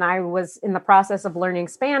USAID. And I was in the process of learning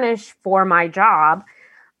Spanish for my job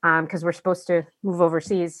because we're supposed to move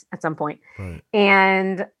overseas at some point. Right.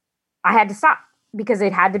 And I had to stop because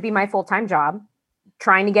it had to be my full-time job,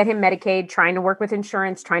 trying to get him Medicaid, trying to work with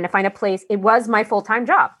insurance, trying to find a place. It was my full-time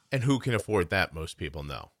job. And who can afford that? Most people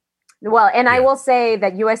know. Well, and I will say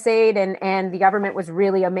that USAID and the government was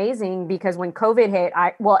really amazing, because when COVID hit,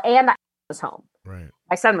 I was home. Right.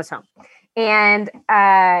 My son was home, and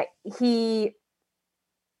he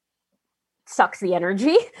sucks the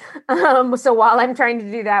energy. So while I'm trying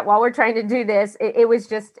to do that, while we're trying to do this, it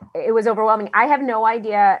was overwhelming. I have no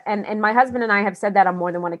idea. And my husband and I have said that on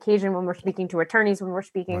more than one occasion when we're speaking to attorneys, when we're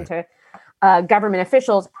speaking to government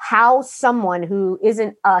officials, how someone who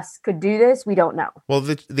isn't us could do this. We don't know. Well,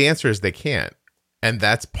 the answer is they can't. And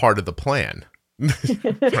that's part of the plan.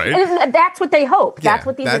 Right. And that's what they hope. Yeah, that's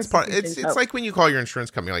what these it's like when you call your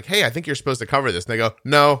insurance company, like, hey, I think you're supposed to cover this. And they go,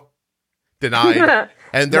 no, denied.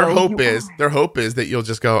 And their hope is that you'll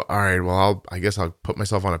just go, all right, well, I guess I'll put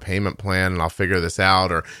myself on a payment plan and I'll figure this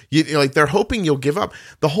out. Or like they're hoping you'll give up.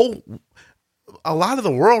 A lot of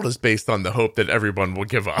the world is based on the hope that everyone will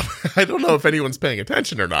give up. I don't know if anyone's paying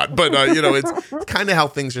attention or not, but it's kind of how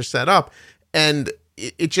things are set up. And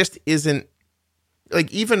it just isn't like,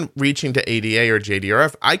 even reaching to ADA or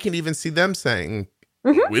JDRF, I can even see them saying,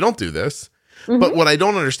 we don't do this. But what I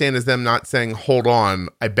don't understand is them not saying, hold on,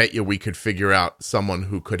 I bet you we could figure out someone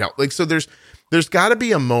who could help. Like, so there's got to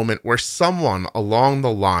be a moment where someone along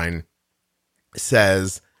the line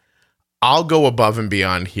says, I'll go above and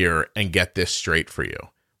beyond here and get this straight for you.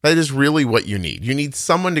 That is really what you need. You need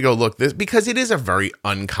someone to go, look, this, because it is a very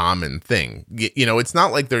uncommon thing. It's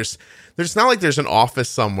not like there's an office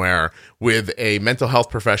somewhere with a mental health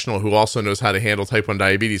professional who also knows how to handle type 1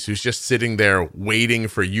 diabetes, who's just sitting there waiting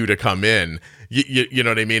for you to come in. You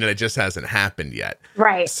know what I mean? And it just hasn't happened yet.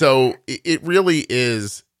 Right. So it really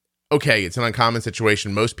is, okay, it's an uncommon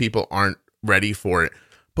situation. Most people aren't ready for it.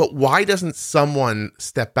 But why doesn't someone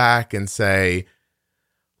step back and say,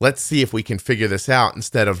 let's see if we can figure this out,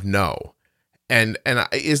 instead of no? And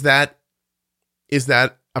is that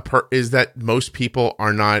most people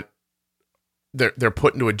are not, they're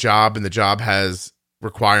put into a job and the job has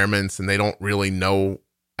requirements and they don't really know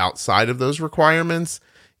outside of those requirements?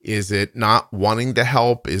 Is it not wanting to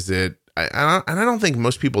help? Is it, and I don't think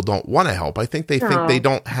most people don't want to help. I think they think they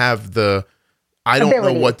don't have the, I don't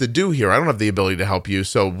know what to do here. I don't have the ability to help you,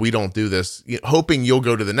 so we don't do this, hoping you'll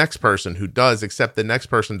go to the next person who does, except the next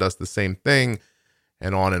person does the same thing,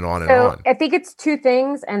 and on and on and on. I think it's two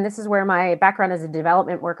things, and this is where my background as a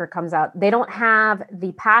development worker comes out. They don't have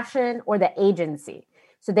the passion or the agency.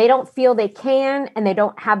 So they don't feel they can, and they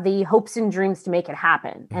don't have the hopes and dreams to make it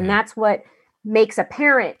happen. And that's what makes a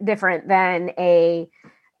parent different than a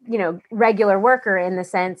regular worker, in the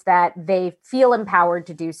sense that they feel empowered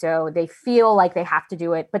to do so. They feel like they have to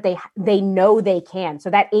do it, but they know they can. So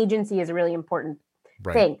that agency is a really important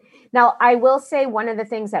thing. Now, I will say one of the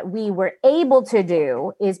things that we were able to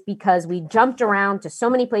do is, because we jumped around to so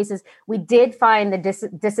many places, we did find the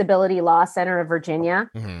Disability Law Center of Virginia,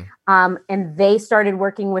 and they started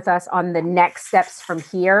working with us on the next steps from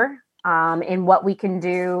here. And what we can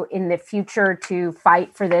do in the future to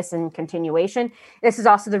fight for this in continuation. This is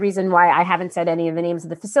also the reason why I haven't said any of the names of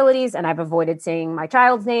the facilities, and I've avoided saying my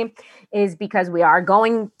child's name, is because we are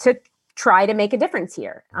going to try to make a difference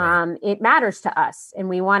here. It matters to us, and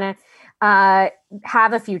we want to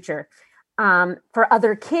have a future for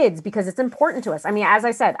other kids, because it's important to us. I mean, as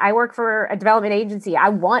I said, I work for a development agency. I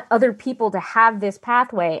want other people to have this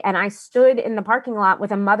pathway. And I stood in the parking lot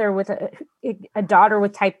with a mother with a daughter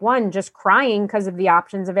with type 1, just crying because of the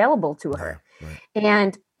options available to her. Right.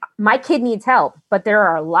 And my kid needs help, but there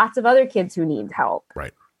are lots of other kids who need help.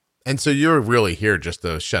 Right. And so you're really here just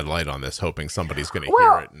to shed light on this, hoping somebody's going to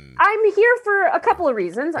hear it. I'm here for a couple of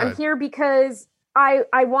reasons. I'm here because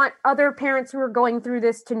I want other parents who are going through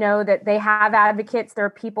this to know that they have advocates. There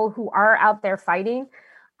are people who are out there fighting.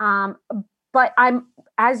 But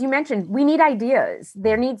as you mentioned, we need ideas.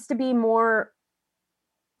 There needs to be more.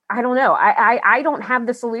 I don't know. I don't have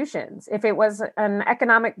the solutions. If it was an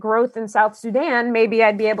economic growth in South Sudan, maybe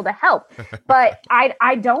I'd be able to help. But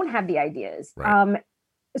I don't have the ideas. Right.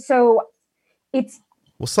 So it's.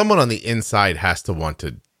 Well, someone on the inside has to want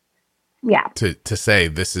to. Yeah. To say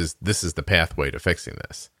this is the pathway to fixing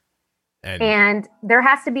this. And there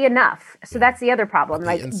has to be enough. So that's the other problem.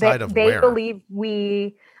 Like they believe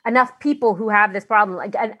enough people who have this problem,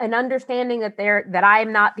 like an understanding that I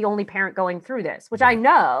am not the only parent going through this, which I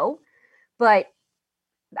know, but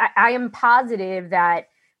I am positive that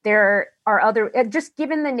there are other, just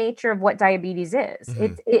given the nature of what diabetes is,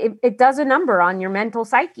 it does a number on your mental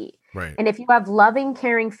psyche. Right. And if you have loving,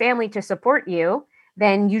 caring family to support you,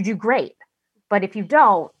 then you do great. But if you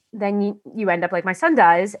don't, then you end up like my son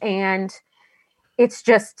does, and it's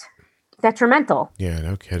just detrimental. Yeah,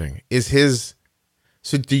 no kidding.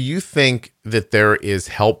 So do you think that there is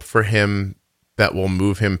help for him that will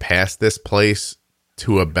move him past this place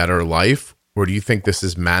to a better life, or do you think this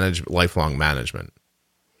is lifelong management?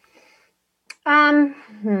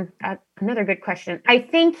 Another good question. I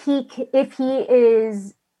think if he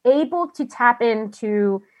is able to tap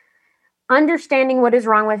into understanding what is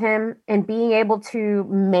wrong with him and being able to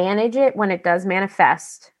manage it when it does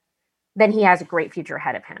manifest, then he has a great future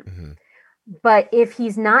ahead of him. Mm-hmm. But if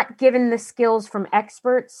he's not given the skills from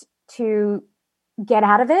experts to get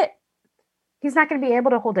out of it, he's not going to be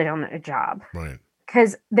able to hold it on a job. Right.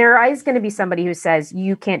 Because there is going to be somebody who says,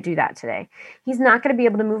 you can't do that today. He's not going to be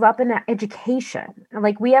able to move up in education.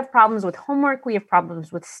 Like, we have problems with homework. We have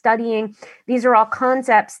problems with studying. These are all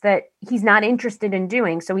concepts that he's not interested in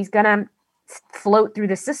doing. So he's going to float through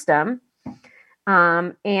the system.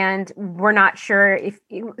 And we're not sure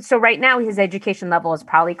so right now his education level is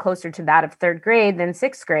probably closer to that of third grade than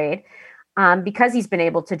sixth grade, because he's been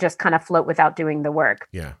able to just kind of float without doing the work.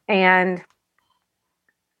 Yeah. And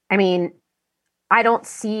I mean, I don't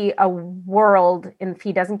see a world if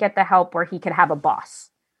he doesn't get the help where he could have a boss.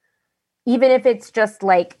 Even if it's just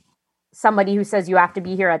like somebody who says you have to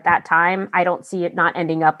be here at that time, I don't see it not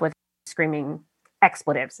ending up with screaming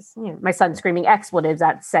expletives. You know, my son screaming expletives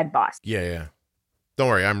at said boss. Yeah. Don't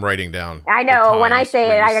worry, I'm writing down. I know. When I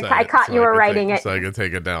say it, I caught you were writing it. So I can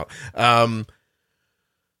take it down.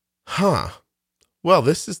 Well,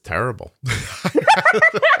 this is terrible.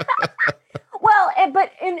 Well,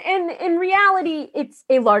 but in reality, it's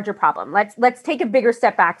a larger problem. Let's take a bigger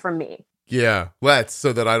step back from me. Yeah,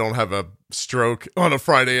 so that I don't have a stroke on a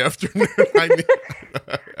Friday afternoon.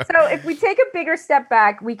 So if we take a bigger step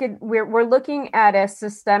back, we're looking at a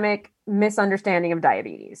systemic misunderstanding of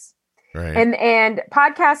diabetes. Right. And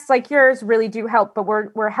podcasts like yours really do help, but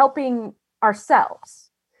we're helping ourselves.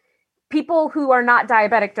 People who are not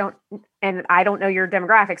diabetic don't, and I don't know your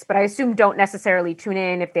demographics, but I assume don't necessarily tune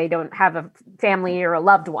in if they don't have a family or a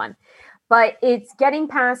loved one. But it's getting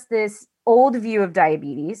past this old view of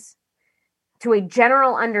diabetes to a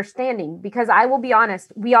general understanding, because I will be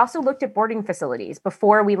honest, we also looked at boarding facilities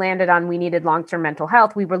before we landed on we needed long-term mental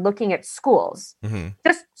health. We were looking at schools,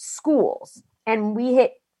 just schools. And we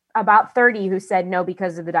hit about 30 who said no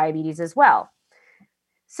because of the diabetes as well.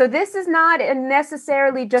 So this is not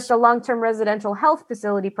necessarily just a long-term residential health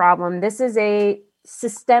facility problem. This is a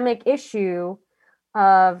systemic issue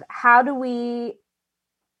of how do we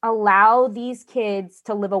allow these kids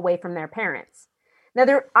to live away from their parents. Now,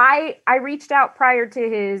 I reached out prior to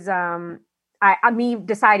his me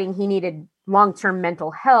deciding he needed long-term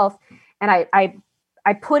mental health, and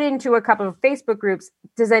I put into a couple of Facebook groups,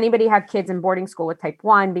 does anybody have kids in boarding school with type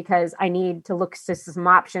 1? Because I need to look to some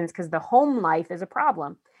options because the home life is a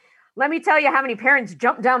problem. Let me tell you how many parents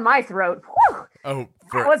jumped down my throat. Whew,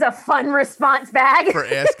 that was a fun response bag. For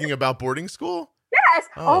asking about boarding school? Yes.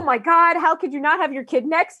 Oh my God. How could you not have your kid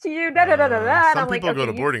next to you? Some people go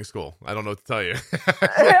to boarding school. I don't know what to tell you.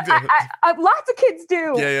 Lots of kids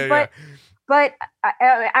do. Yeah. But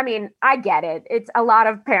I mean, I get it. It's a lot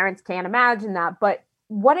of parents can't imagine that. But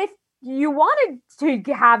what if you wanted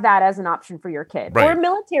to have that as an option for your kid, right, or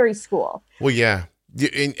military school? Well, yeah.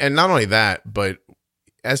 And not only that, but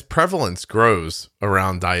as prevalence grows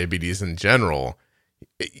around diabetes in general,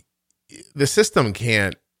 the system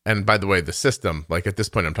can't, and by the way, the system, like at this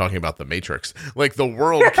point, I'm talking about the Matrix, like the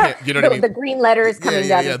world can't, you know what I mean? The green letters coming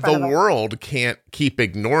down. Yeah. The world can't keep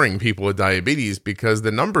ignoring people with diabetes because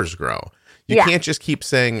the numbers grow. You can't just keep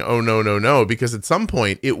saying, oh, no, because at some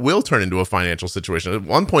point it will turn into a financial situation. At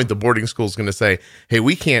one point, the boarding school is going to say, hey,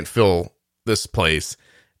 we can't fill this place,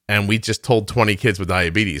 and we just told 20 kids with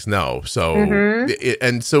diabetes no. So,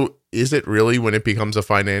 and so is it really when it becomes a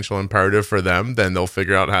financial imperative for them, then they'll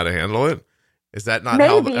figure out how to handle it? Is that not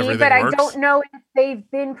how everything works? But I don't know if they've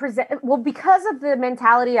been presented. Well, because of the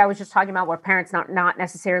mentality I was just talking about, where parents not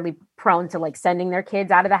necessarily prone to like sending their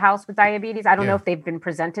kids out of the house with diabetes. I don't know if they've been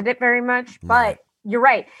presented it very much, but you're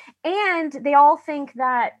right. And they all think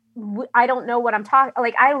that I don't know what I'm talking.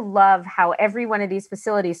 Like, I love how every one of these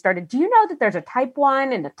facilities started. Do you know that there's a type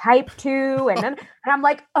 1 and a type 2? And then and I'm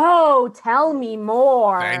like, oh, tell me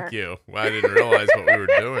more. Thank you. Well, I didn't realize what we were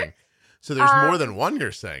doing. So there's more than one,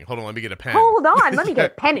 you're saying. Hold on, let me get a pen. Hold on, let me get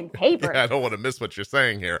a pen and paper. I don't want to miss what you're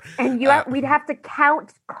saying here. And we'd have to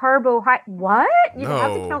count carbohydrate. What? You'd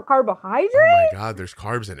have to count carbohydrates? Oh my God, there's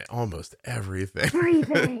carbs in almost everything.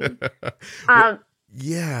 Everything.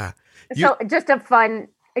 Yeah. So just a fun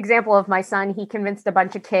example of my son, he convinced a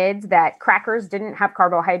bunch of kids that crackers didn't have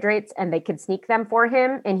carbohydrates and they could sneak them for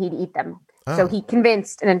him and he'd eat them. Oh. So he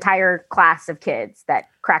convinced an entire class of kids that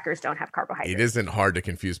crackers don't have carbohydrates. It isn't hard to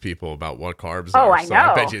confuse people about what carbs are. Oh, I know.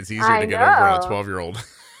 I bet you it's easier to get over on a 12-year-old.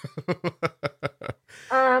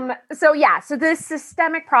 So this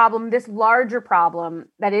systemic problem, this larger problem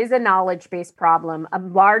that is a knowledge-based problem, a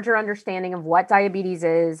larger understanding of what diabetes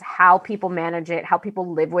is, how people manage it, how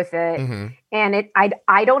people live with it. Mm-hmm. And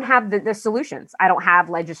I don't have the solutions. I don't have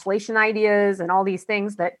legislation ideas and all these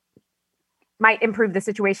things that might improve the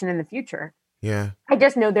situation in the future. Yeah. I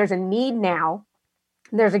just know there's a need now.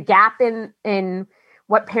 There's a gap in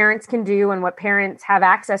what parents can do and what parents have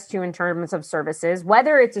access to in terms of services,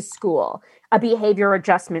 whether it's a school, a behavior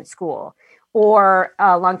adjustment school, or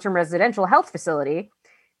a long-term residential health facility.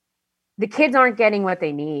 The kids aren't getting what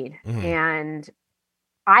they need. Mm-hmm. And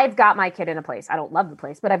I've got my kid in a place. I don't love the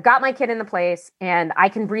place, but I've got my kid in the place and I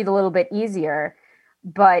can breathe a little bit easier.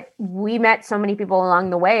 But we met so many people along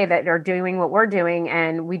the way that are doing what we're doing.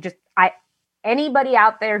 And anybody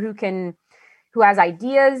out there who has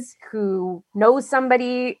ideas, who knows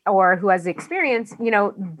somebody, or who has experience,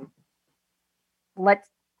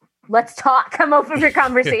 let's talk. Come open for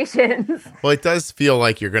conversations. Well, it does feel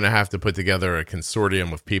like you're going to have to put together a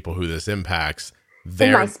consortium of people who this impacts.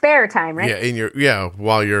 In my spare time, right? Yeah,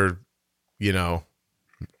 while you're,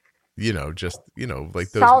 like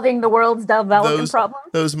those, solving the world's development problem.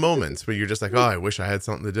 Those moments where you're just like, oh, I wish I had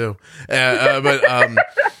something to do.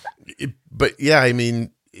 But yeah, I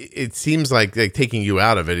mean, it seems like taking you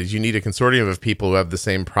out of it is you need a consortium of people who have the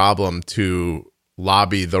same problem to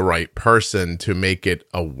lobby the right person to make it.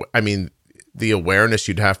 The awareness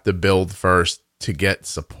you'd have to build first to get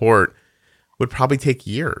support would probably take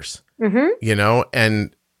years, mm-hmm.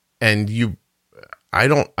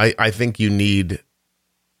 I think you need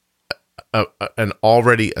an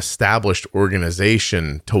already established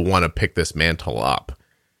organization to want to pick this mantle up,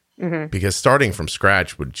 mm-hmm. because starting from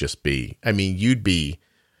scratch would just be, you'd be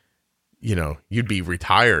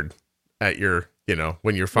retired at your,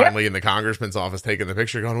 when you're finally in the congressman's office taking the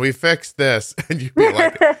picture going, we fixed this. And you'd be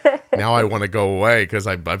like, now I want to go away because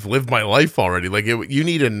I've lived my life already. Like you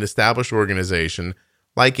need an established organization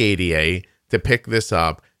like ADA to pick this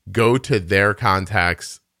up, go to their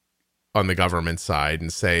contacts on the government side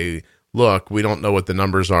and say, look, we don't know what the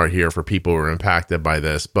numbers are here for people who are impacted by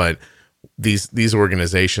this, but these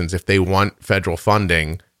organizations, if they want federal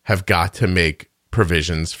funding, have got to make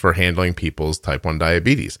provisions for handling people's type 1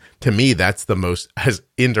 diabetes. To me, that's the most, as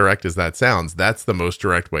indirect as that sounds, that's the most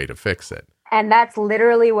direct way to fix it. And that's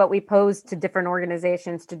literally what we pose to different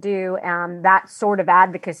organizations to do, that sort of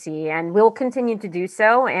advocacy, and we'll continue to do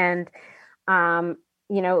so. And,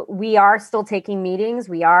 we are still taking meetings.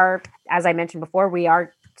 We are, as I mentioned before, we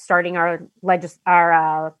are starting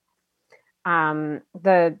the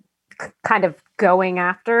kind of going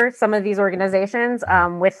after some of these organizations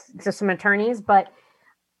with just some attorneys, but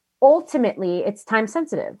ultimately it's time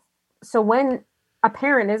sensitive. So when a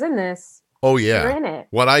parent is in this, oh yeah, you're in it.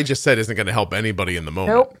 What I just said isn't going to help anybody in the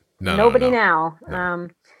moment. Nope. Nobody no. now. No.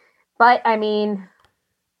 But I mean,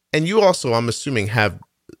 and you also, I'm assuming, have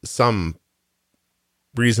some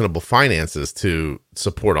reasonable finances to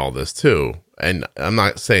support all this too. And I'm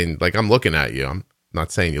not saying, like, I'm looking at you, I'm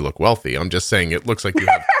not saying you look wealthy. I'm just saying it looks like you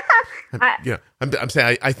have. I'm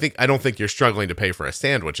saying I don't think you're struggling to pay for a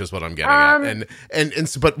sandwich is what I'm getting at.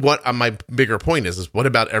 And but what my bigger point is what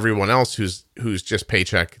about everyone else who's just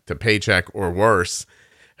paycheck to paycheck or worse?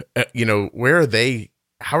 Where are they?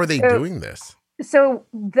 How are they doing this? So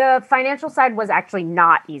the financial side was actually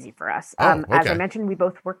not easy for us. Okay. As I mentioned, we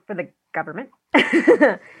both work for the government.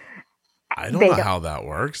 I don't know how that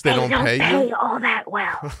works. They don't pay you all that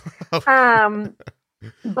well.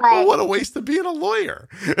 But well, what a waste of being a lawyer.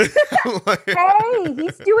 Hey,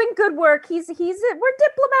 he's doing good work. We're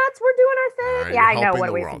diplomats. We're doing our thing. Right, yeah, I know what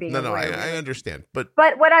a waste of being a lawyer. I understand. But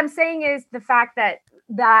what I'm saying is the fact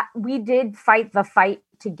that we did fight the fight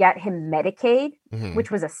to get him Medicaid, mm-hmm. which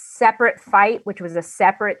was a separate fight, which was a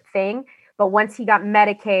separate thing. But once he got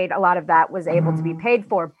Medicaid, a lot of that was able to be paid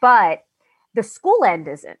for. But the school end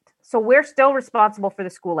isn't. So we're still responsible for the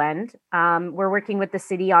school end. We're working with the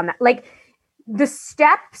city on that. Like, the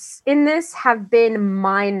steps in this have been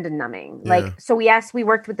mind-numbing. Yeah. So we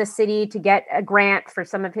worked with the city to get a grant for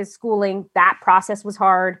some of his schooling. That process was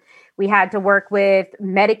hard. We had to work with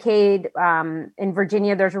Medicaid. In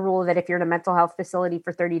Virginia, there's a rule that if you're in a mental health facility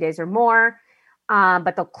for 30 days or more,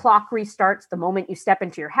 but the clock restarts the moment you step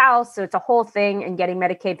into your house. So it's a whole thing, and getting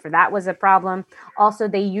Medicaid for that was a problem. Also,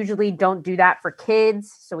 they usually don't do that for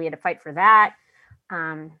kids. So we had to fight for that.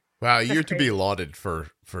 Wow, you're to be lauded for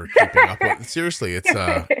keeping up with. Seriously,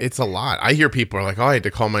 it's a lot. I hear people are like, "Oh, I had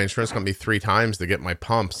to call my insurance company 3 times to get my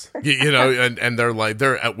pumps," and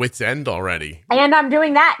they're at wit's end already. And I'm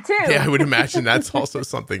doing that too. Yeah, I would imagine that's also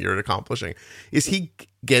something you're accomplishing. Is he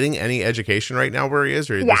getting any education right now where he is?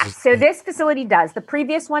 Or yeah, so this facility does. The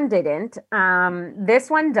previous one didn't. This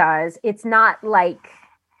one does. It's not like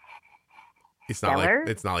it's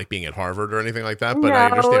not like being at Harvard or anything like that, but I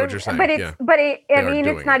understand what you're saying. But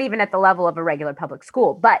it's not even at the level of a regular public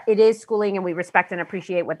school, but it is schooling, and we respect and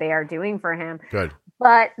appreciate what they are doing for him. Good.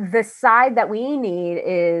 But the side that we need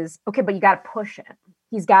is, okay, but you got to push him.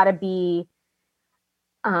 He's got to be,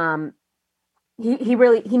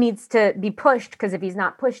 he needs to be pushed, because if he's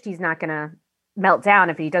not pushed, he's not going to melt down.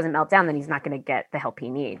 If he doesn't melt down, then he's not going to get the help he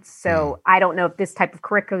needs. So I don't know if this type of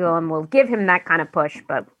curriculum will give him that kind of push,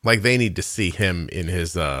 but like they need to see him in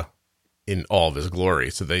his in all of his glory,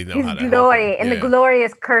 so they know how to glory and the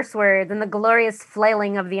glorious curse words and the glorious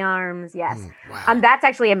flailing of the arms. Yes. Wow. That's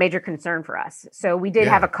actually a major concern for us. So we did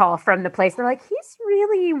have a call from the place. They're like, he's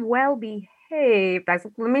really well behaved. I was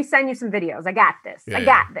like, let me send you some videos. I got this. I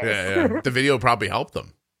got this. Yeah. The video probably helped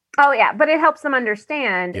them. Oh yeah, but it helps them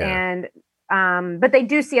understand. And but they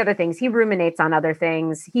do see other things. He ruminates on other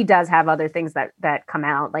things. He does have other things that come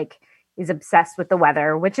out. Like he's obsessed with the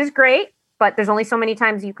weather, which is great. But there's only so many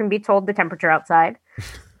times you can be told the temperature outside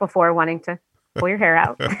before wanting to pull your hair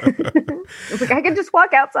out. It's like, I can just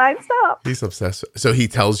walk outside. Stop. He's obsessed. So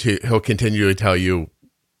he'll continue to tell you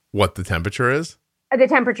what the temperature is? The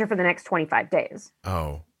temperature for the next 25 days.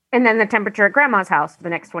 Oh. And then the temperature at Grandma's house for the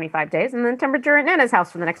next 25 days. And then the temperature at Nana's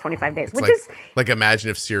house for the next 25 days. Which is like, imagine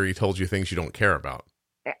if Siri told you things you don't care about.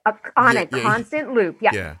 On a constant loop.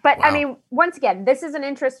 Yeah. But wow. I mean, once again, this is an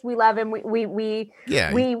interest. We love him. We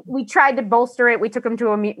tried to bolster it. We took him to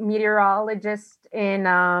a meteorologist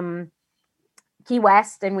in Key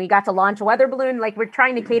West, and we got to launch a weather balloon. Like, we're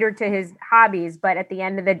trying to cater to his hobbies, but at the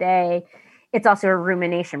end of the day, it's also a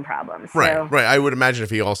rumination problem. So. Right. I would imagine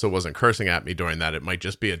if he also wasn't cursing at me during that, it might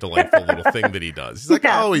just be a delightful little thing that he does. He's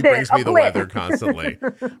like, he brings me the weather constantly.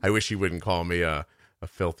 I wish he wouldn't call me a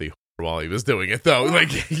filthy whore while he was doing it, though. I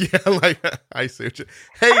see what you...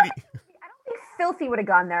 Hey... I don't think filthy would have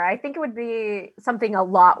gone there. I think it would be something a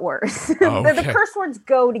lot worse. Okay. The curse words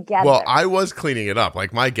go together. Well, I was cleaning it up.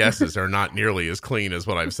 Like, my guesses are not nearly as clean as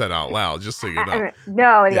what I've said out loud, just so you know.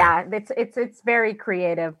 It's very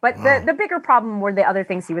creative. But the bigger problem were the other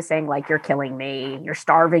things he was saying, like, you're killing me, you're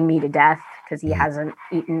starving me to death, because he hasn't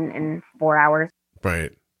eaten in 4 hours. Right.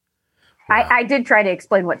 Wow. I did try to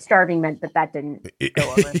explain what starving meant, but that didn't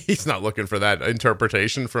go over. He's not looking for that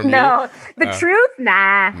interpretation from you. No, the truth?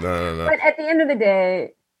 Nah. No. But at the end of the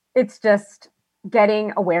day, it's just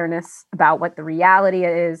getting awareness about what the reality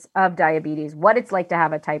is of diabetes, what it's like to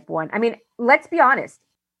have a type 1. I mean, let's be honest.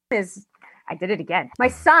 I did it again. My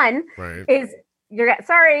son is...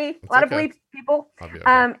 Sorry, a lot of bleeps, people.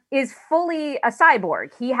 Is fully a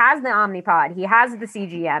cyborg. He has the Omnipod. He has the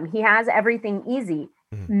CGM. He has everything easy.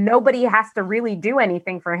 Mm-hmm. Nobody has to really do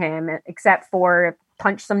anything for him except for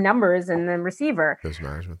punch some numbers in the receiver. Those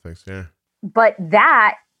management things, yeah. But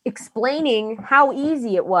that explaining how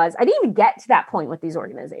easy it was, I didn't even get to that point with these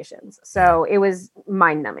organizations. So it was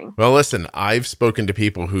mind-numbing. Well, listen, I've spoken to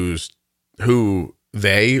people who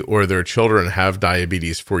they or their children have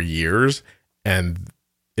diabetes for years, and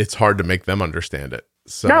it's hard to make them understand it.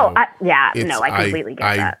 So I completely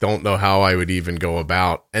get that. I don't know how I would even go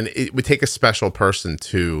about, and it would take a special person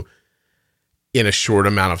to, in a short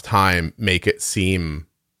amount of time, make it seem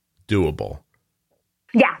doable.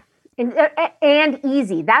 Yeah. And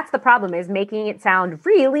easy. That's the problem, is making it sound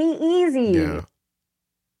really easy. Yeah.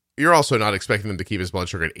 You're also not expecting them to keep his blood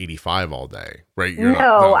sugar at 85 all day, right?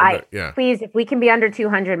 Please, if we can be under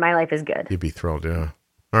 200, my life is good. You'd be thrilled, yeah.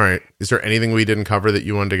 All right. Is there anything we didn't cover that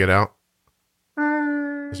you wanted to get out?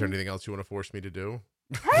 Is there anything else you want to force me to do?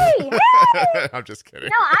 Hey! I'm just kidding.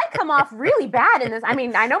 No, I come off really bad in this. I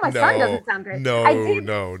mean, I know my son doesn't sound great. No. I did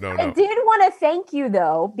want to thank you,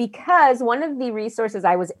 though, because one of the resources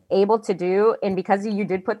I was able to do, and because you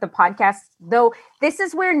did put the podcast, though, this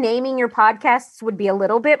is where naming your podcasts would be a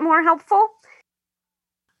little bit more helpful.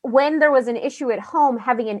 When there was an issue at home,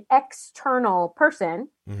 having an external person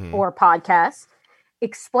or podcast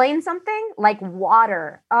explain something like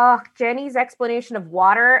water. Jenny's explanation of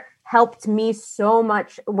water helped me so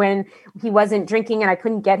much when he wasn't drinking and I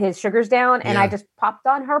couldn't get his sugars down. And I just popped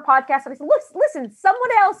on her podcast and I said, listen, someone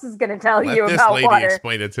else is going to tell you about water. Let this lady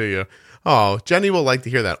explain it to you. Oh, Jenny will like to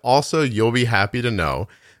hear that. Also, you'll be happy to know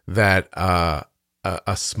that a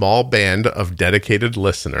small band of dedicated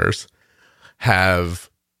listeners have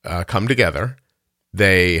come together.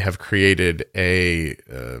 They have created a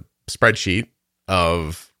spreadsheet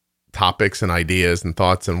of topics and ideas and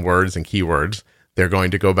thoughts and words and keywords. They're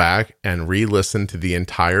going to go back and re-listen to the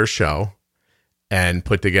entire show and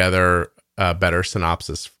put together a better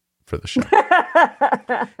synopsis for the show.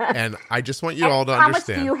 And I just want you all to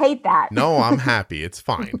understand. How much do you hate that? No, I'm happy. It's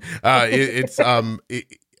fine.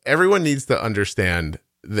 Everyone needs to understand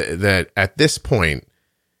that at this point,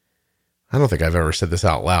 I don't think I've ever said this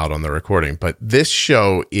out loud on the recording, but this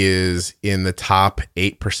show is in the top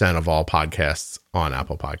 8% of all podcasts on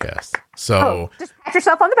Apple Podcasts. So just pat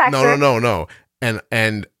yourself on the back. No.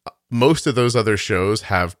 And most of those other shows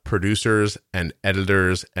have producers and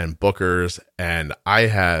editors and bookers, and I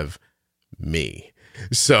have me.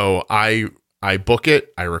 So I book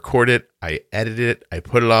it, I record it, I edit it, I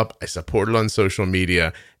put it up, I support it on social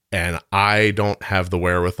media, and I don't have the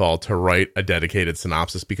wherewithal to write a dedicated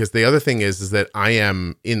synopsis, because the other thing is that I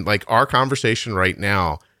am in like our conversation right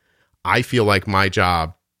now. I feel like my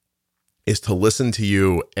job is to listen to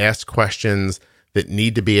you, ask questions that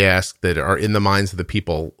need to be asked, that are in the minds of the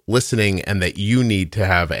people listening and that you need to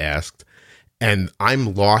have asked. And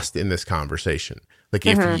I'm lost in this conversation. Like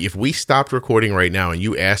if we stopped recording right now and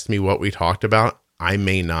you asked me what we talked about, I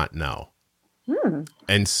may not know.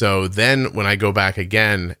 And so then when I go back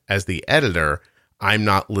again as the editor, I'm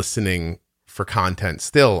not listening for content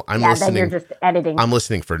still. I'm listening. Then you're just editing. I'm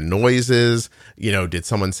listening for noises. Did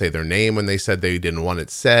someone say their name when they said they didn't want it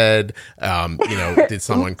said? Did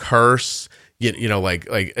someone curse?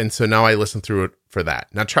 And so now I listen through it for that.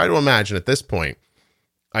 Now try to imagine at this point,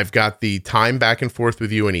 I've got the time back and forth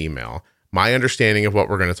with you in email, my understanding of what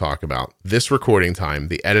we're going to talk about, this recording time,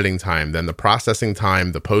 the editing time, then the processing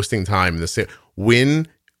time, the posting time, because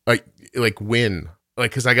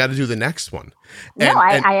I got to do the next one.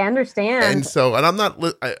 I understand. And so,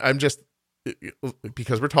 I'm just,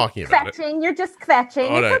 because we're talking about kvetching, it. You're just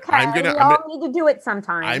kvetching. It's okay. We all need to do it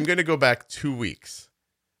sometime. I'm going to go back 2 weeks.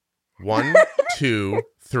 1, 2,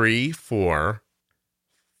 3, 4,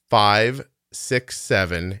 5, 6,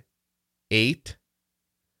 7, 8,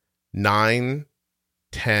 9,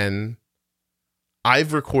 10.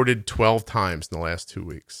 I've recorded 12 times in the last 2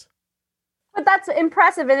 weeks. But that's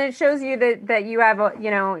impressive, and it shows you that you have,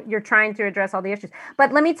 you're trying to address all the issues.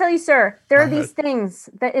 But let me tell you, sir, there are these things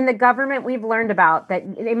that in the government we've learned about that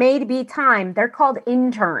it may be time. They're called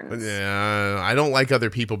interns. Yeah, I don't like other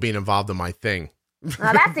people being involved in my thing.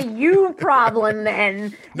 Now, that's a you problem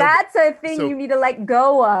then. That's a thing you need to let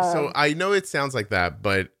go of. So I know it sounds like that,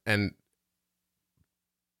 but do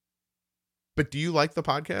you like the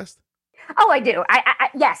podcast? Oh, I do. I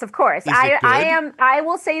yes, of course. I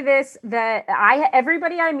will say this, that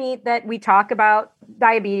everybody I meet that we talk about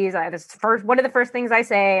diabetes, one of the first things I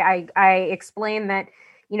say, I explain that,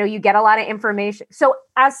 you get a lot of information. So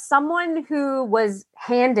as someone who was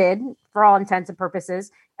handed, for all intents and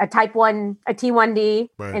purposes, a T1D,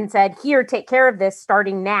 right, and said, here, take care of this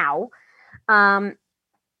starting now. I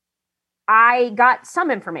got some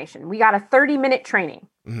information. We got a 30-minute training.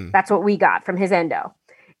 Mm-hmm. That's what we got from his endo.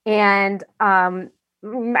 And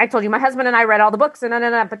I told you, my husband and I read all the books,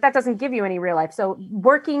 but that doesn't give you any real life. So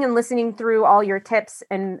working and listening through all your tips,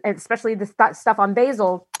 and especially the stuff on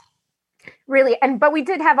basal, really. But we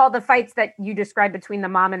did have all the fights that you described between the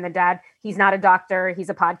mom and the dad. He's not a doctor. He's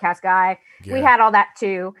a podcast guy. Yeah. We had all that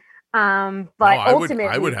too. Ultimately,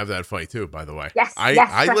 I would have that fight too, by the way. Yes.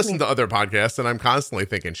 I listen to other podcasts and I'm constantly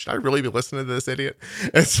thinking, should I really be listening to this idiot?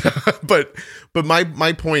 But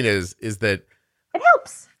my point is that it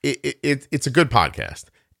helps. It's a good podcast,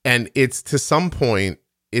 and it's, to some point,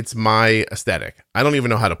 it's my aesthetic. I don't even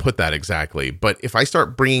know how to put that exactly, but if I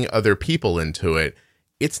start bringing other people into it,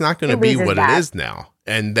 it's not going to be what it is now.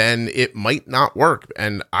 And then it might not work.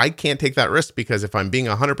 And I can't take that risk, because if I'm being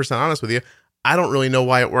 100% honest with you, I don't really know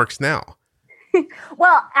why it works now.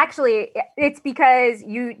 Well, actually, it's because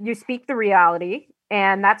you speak the reality.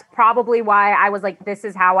 And that's probably why I was like, this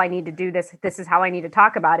is how I need to do this. This is how I need to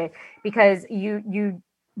talk about it, because you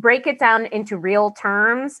break it down into real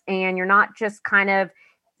terms, and you're not just kind of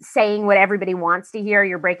saying what everybody wants to hear.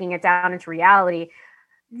 You're breaking it down into reality.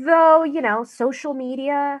 Though, social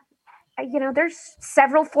media, there's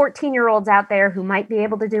several 14-year-olds out there who might be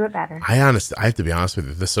able to do it better. I have to be honest with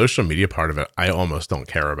you. The social media part of it, I almost don't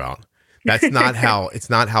care about. That's not how, it's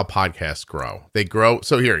not how podcasts grow. They grow.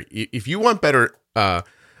 So here, if you want better, a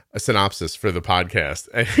synopsis for the podcast,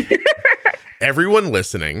 everyone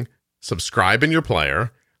listening, subscribe in your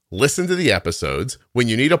player, listen to the episodes. When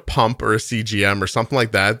you need a pump or a CGM or something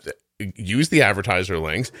like that, use the advertiser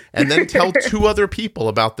links, and then tell 2 other people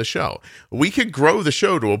about the show. We could grow the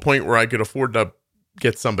show to a point where I could afford to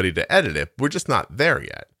get somebody to edit it. We're just not there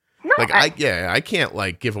yet. No, Like I can't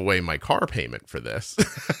like give away my car payment for this.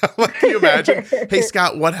 Like, can you imagine? Hey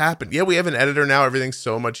Scott, what happened? Yeah, we have an editor now. Everything's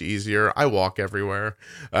so much easier. I walk everywhere.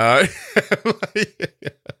 Hey,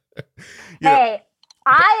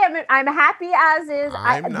 I'm happy as is.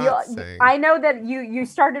 I know that you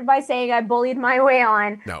started by saying I bullied my way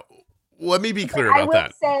on. No, let me be clear about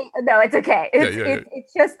that. No, it's okay.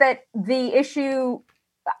 It's just that the issue,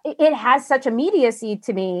 it has such immediacy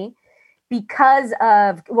to me because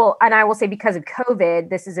of, and I will say because of COVID,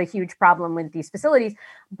 this is a huge problem with these facilities.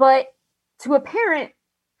 But to a parent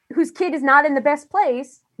whose kid is not in the best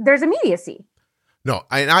place, there's immediacy. No,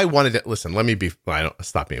 I wanted to listen. Let me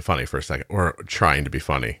stop being funny for a second, or trying to be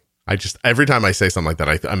funny. Every time I say something like that,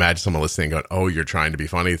 I imagine someone listening going, "Oh, you're trying to be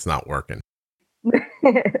funny. It's not working."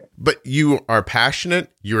 But you are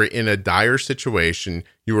passionate. You're in a dire situation.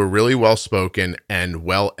 You were really well spoken and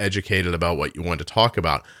well educated about what you want to talk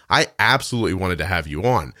about. I absolutely wanted to have you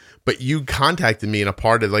on, but you contacted me in a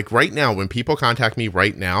part of, like, right now, when people contact me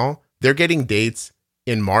right now, they're getting dates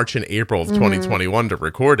in March and April of 2021 to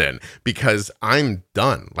record in, because I'm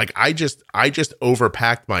done. Like, I just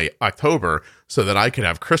overpacked my October so that I could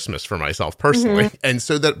have Christmas for myself personally. And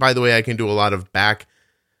so that, by the way, I can do a lot of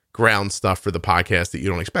background stuff for the podcast that you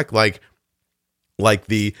don't expect, like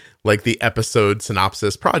the episode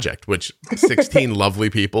synopsis project, which 16 lovely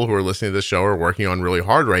people who are listening to the show are working on really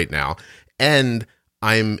hard right now. And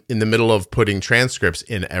I'm in the middle of putting transcripts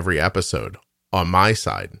in every episode on my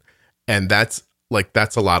side. And that's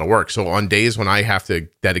a lot of work. So on days when I have to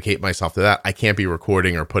dedicate myself to that, I can't be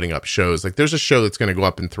recording or putting up shows. Like, there's a show that's going to go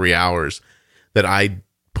up in 3 hours that I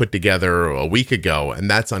put together a week ago, and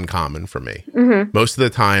that's uncommon for me. Most of the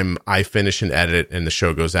time I finish and edit and the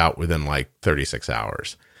show goes out within like 36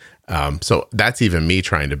 hours. So that's even me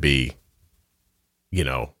trying to be,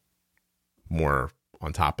 more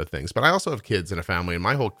on top of things. But I also have kids and a family, and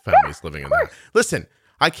my whole family's living in there. Listen,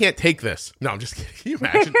 I can't take this. No, I'm just kidding. Can you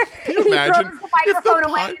imagine? Can you imagine if the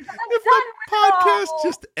podcast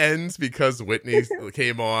just ends because Whitney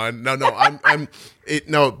came on? No,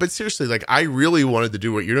 but seriously, like, I really wanted to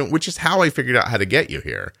do what you're doing, which is how I figured out how to get you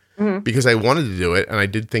here, because I wanted to do it, and I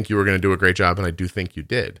did think you were going to do a great job, and I do think you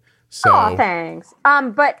did. So, thanks.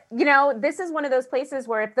 But this is one of those places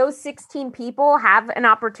where if those 16 people have an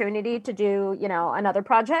opportunity to do, another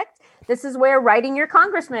project, this is where writing your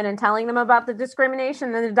congressman and telling them about the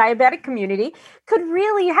discrimination in the diabetic community could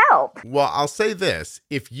really help. Well, I'll say this: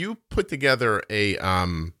 if you put together a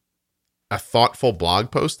thoughtful blog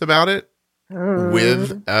post about it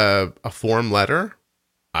with a form letter,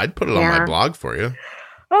 I'd put it on my blog for you.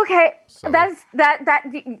 Okay, so that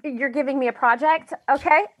you're giving me a project.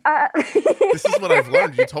 Okay, this is what I've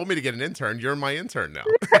learned. You told me to get an intern. You're my intern now.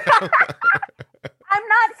 I'm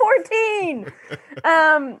not 14.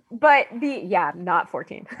 Not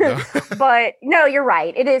 14. No. But no, you're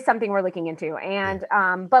right. It is something we're looking into, and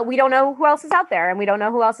but we don't know who else is out there, and we don't know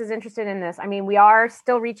who else is interested in this. I mean, we are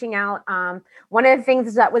still reaching out. One of the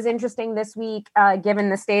things that was interesting this week, given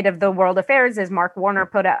the state of the world affairs, is Mark Warner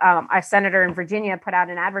a senator in Virginia, put out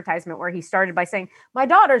an advertisement where he started by saying, "My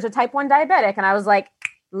daughter's a type 1 diabetic," and I was like,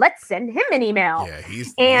 "Let's send him an email." Yeah,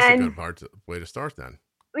 he's a good way to start then.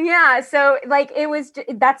 Yeah, so like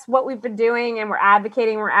that's what we've been doing, and we're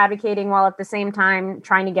advocating while at the same time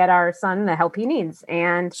trying to get our son the help he needs.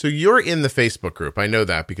 And so you're in the Facebook group. I know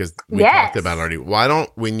that because we talked about it already. Why don't,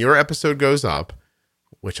 when your episode goes up,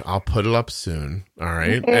 which I'll put it up soon, all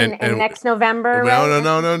right? And next November.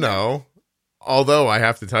 No. Although I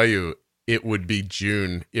have to tell you, it would be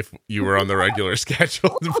June if you were on the regular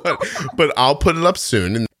schedule, but I'll put it up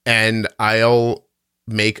soon, and I'll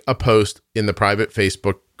make a post in the private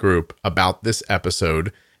Facebook group about this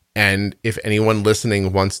episode. And if anyone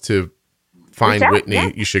listening wants to find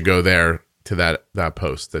Whitney, you should go there to that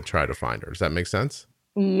post to try to find her. Does that make sense?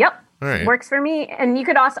 Yep. All right. Works for me. And you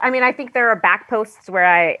could also, I think there are back posts where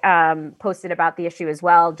I posted about the issue as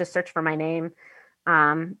well. Just search for my name.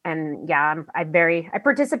 And yeah, I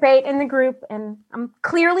participate in the group, and I'm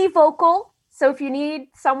clearly vocal. So if you need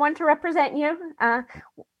someone to represent you,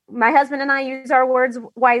 my husband and I use our words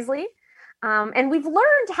wisely. And we've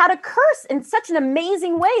learned how to curse in such an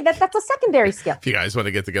amazing way that's a secondary skill. If you guys want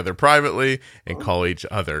to get together privately and call each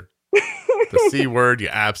other the C word, you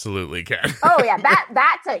absolutely can. Oh, yeah.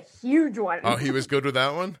 That's a huge one. Oh, he was good with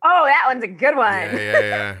that one? Oh, that one's a good one.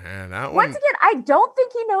 Yeah. And that one. Once again, I don't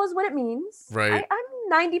think he knows what it means. Right. I'm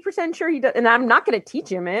 90% sure he does. And I'm not going to teach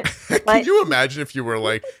him it. Can you imagine if you were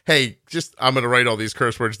like, hey, I'm going to write all these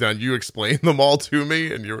curse words down. You explain them all to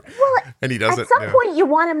me. And he doesn't. At some point, you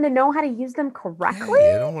want him to know how to use them correctly.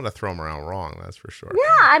 Yeah, you don't want to throw him around wrong. That's for sure.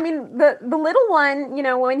 Yeah. I mean, the little one,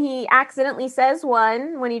 when he accidentally says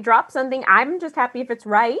one, when he drops something, I'm just happy if it's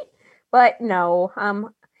right. But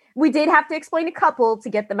no, we did have to explain a couple to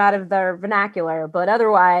get them out of their vernacular, but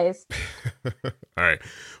otherwise. All right.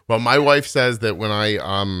 Well, my wife says that when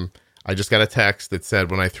I just got a text that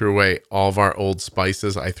said when I threw away all of our old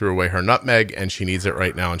spices, I threw away her nutmeg and she needs it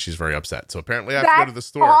right now and she's very upset. So apparently I have to go to the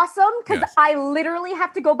store. That's awesome, because I literally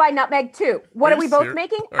have to go buy nutmeg too. What are we both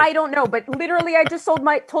making? Right. I don't know, but literally I just told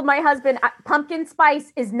my husband pumpkin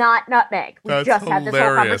spice is not nutmeg. That's just had this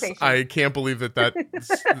whole conversation. I can't believe that's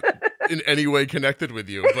in any way connected with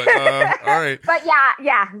you. But all right. But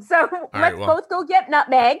yeah. So let's both go get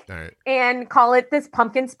nutmeg and call it this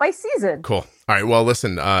pumpkin spice season. Cool. All right. Well,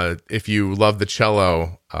 listen, if you love the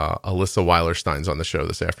cello, Alyssa Weilerstein's on the show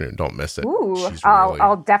this afternoon. Don't miss it. Ooh,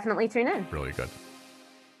 I'll definitely tune in. Really good.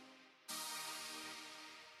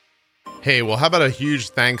 Hey, well, how about a huge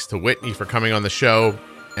thanks to Whitney for coming on the show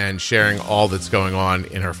and sharing all that's going on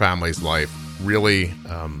in her family's life. Really,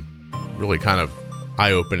 really kind of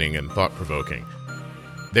eye-opening and thought-provoking.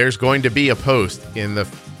 There's going to be a post in the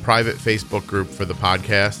private Facebook group for the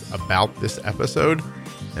podcast about this episode.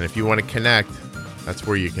 And if you want to connect, that's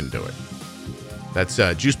where you can do it. That's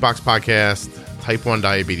Juicebox Podcast, Type 1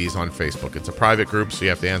 Diabetes on Facebook. It's a private group, so you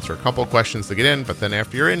have to answer a couple questions to get in. But then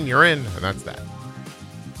after you're in, and that's that.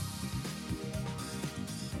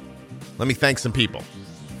 Let me thank some people.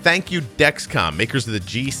 Thank you, Dexcom, makers of the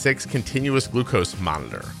G6 continuous glucose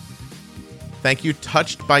monitor. Thank you,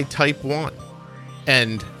 Touched by Type 1.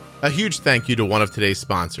 And a huge thank you to one of today's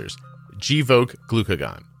sponsors, Gvoke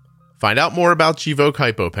Glucagon. Find out more about Gvoke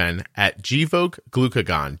HypoPen at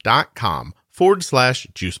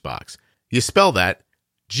gvokeglucagon.com/juicebox. You spell that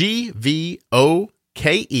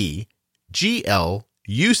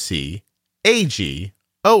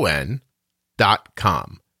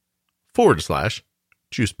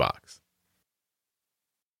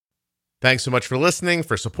Thanks so much for listening,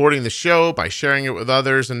 for supporting the show by sharing it with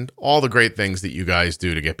others, and all the great things that you guys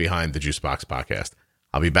do to get behind the Juicebox Podcast.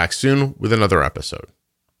 I'll be back soon with another episode.